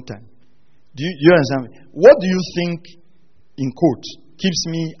for a long time. Do you understand me? What do you think, in quote, keeps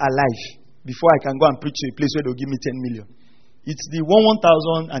me alive before I can go and preach to a place where they'll give me 10 million? It's the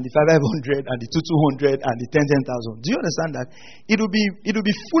 1,000 and the 500 and the 200 and the 10,000. Do you understand that? It will be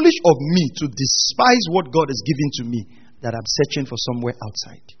foolish of me to despise what God has given to me that I'm searching for somewhere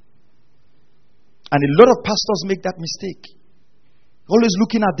outside. And a lot of pastors make that mistake. Always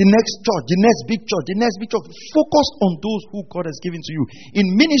looking at the next church, the next big church, the next big church. Focus on those who God has given to you.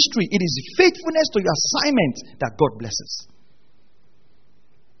 In ministry, it is faithfulness to your assignment that God blesses.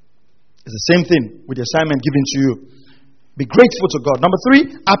 It's the same thing with the assignment given to you. Be grateful to God. Number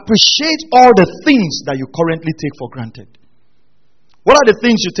three, appreciate all the things that you currently take for granted. What are the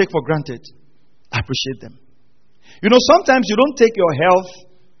things you take for granted? Appreciate them. You know, sometimes you don't take your health.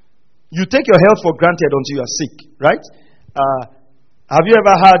 You take your health for granted until you are sick, right? Have you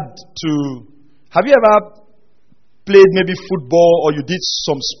ever played maybe football or you did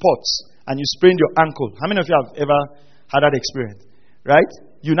some sports and you sprained your ankle? How many of you have ever had that experience? Right?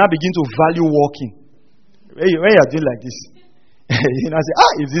 You now begin to value walking. When you are doing like this, you know,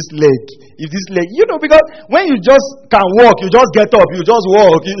 say, if this leg, because when you just can walk, you just get up, you just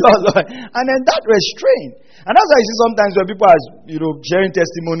walk, and then that restraint. And that's why I see sometimes when people are, sharing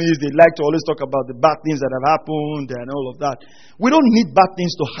testimonies, they like to always talk about the bad things that have happened and all of that. We don't need bad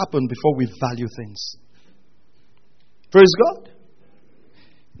things to happen before we value things. Praise God.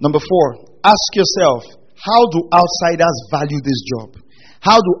 Number four, ask yourself, how do outsiders value this job?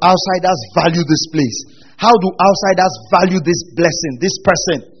 How do outsiders value this place? How do outsiders value this blessing, this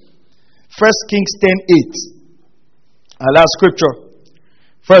person? 1 Kings 10:8. Our last scripture.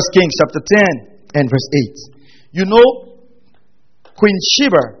 1 Kings chapter 10 and verse 8. You know, Queen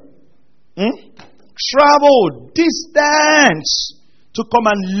Sheba traveled distance to come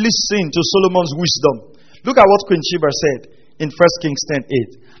and listen to Solomon's wisdom. Look at what Queen Sheba said in 1 Kings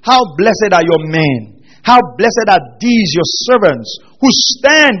 10:8. How blessed are your men. How blessed are these your servants who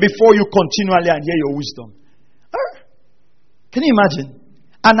stand before you continually and hear your wisdom. Can you imagine?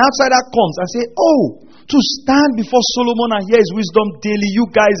 An outsider comes and say, to stand before Solomon and hear his wisdom daily, you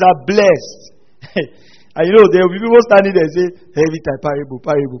guys are blessed. And there will be people standing there and say, every time, parable.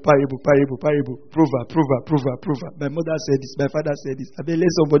 Prover. My mother said this, my father said this. I mean, let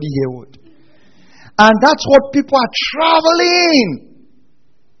somebody hear what. And that's what people are traveling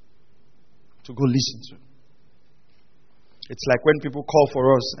to go listen to. It's like when people call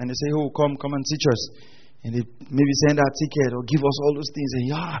for us and they say, come and teach us. And they maybe send our ticket or give us all those things.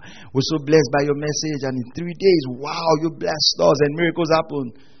 And we're so blessed by your message. And in 3 days, wow, you blessed us and miracles happen.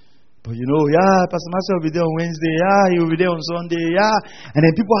 But Pastor Master will be there on Wednesday. He will be there on Sunday. And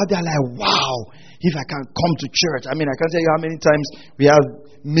then people out there like, wow, if I can come to church. I can't tell you how many times we have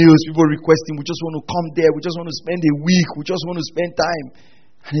meals, people requesting, we just want to come there. We just want to spend a week. We just want to spend time.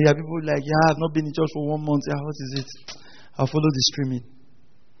 And there are people like, I've not been in church for 1 month. What is it? I'll follow the streaming.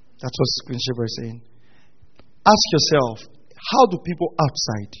 That's what Queen Sheba is saying. Ask yourself, how do people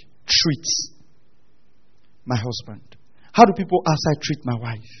outside treat my husband? How do people outside treat my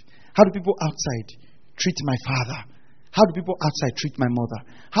wife? How do people outside treat my father? How do people outside treat my mother?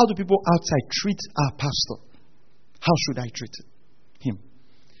 How do people outside treat our pastor? How should I treat him?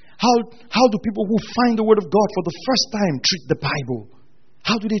 How do people who find the word of God for the first time treat the Bible?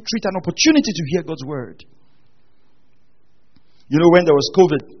 How do they treat an opportunity to hear God's word? When there was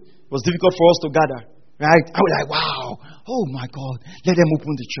COVID, it was difficult for us to gather. Right? I was like, wow. Oh my God. Let them open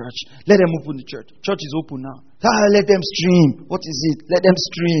the church. Let them open the church. Church is open now. Let them stream. What is it? Let them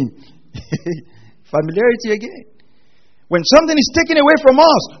stream. Familiarity again. When something is taken away from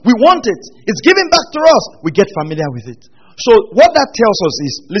us, we want it. It's given back to us. We get familiar with it. So what that tells us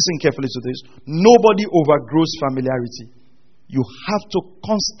is, listen carefully to this, nobody overgrows familiarity. You have to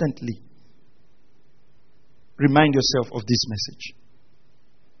constantly remind yourself of this message.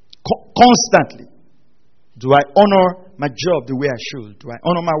 Constantly. Do I honor my job the way I should? Do I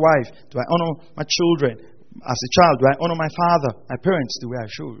honor my wife? Do I honor my children? As a child, do I honor my father, my parents the way I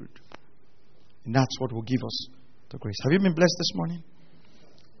should? And that's what will give us the grace. Have you been blessed this morning?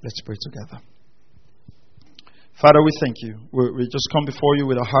 Let's pray together. Father, we thank you. We just come before you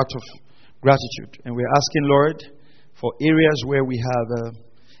with a heart of gratitude. And we're asking, Lord, for areas where we have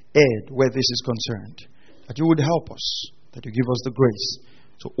erred, where this is concerned, that you would help us, that you give us the grace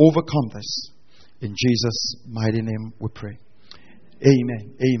to overcome this. In Jesus' mighty name we pray.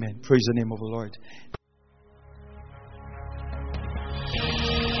 Amen. Amen. Praise the name of the Lord.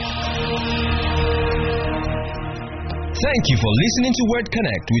 Thank you for listening to Word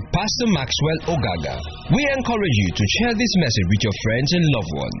Connect with Pastor Maxwell Ogaga. We encourage you to share this message with your friends and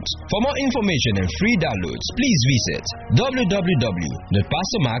loved ones. For more information and free downloads, please visit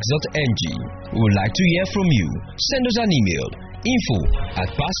www.pastormax.ng. We would like to hear from you. Send us an email,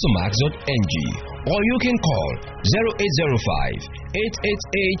 info@pastormax.ng, or you can call 0805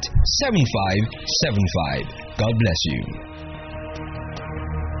 888 7575. God bless you.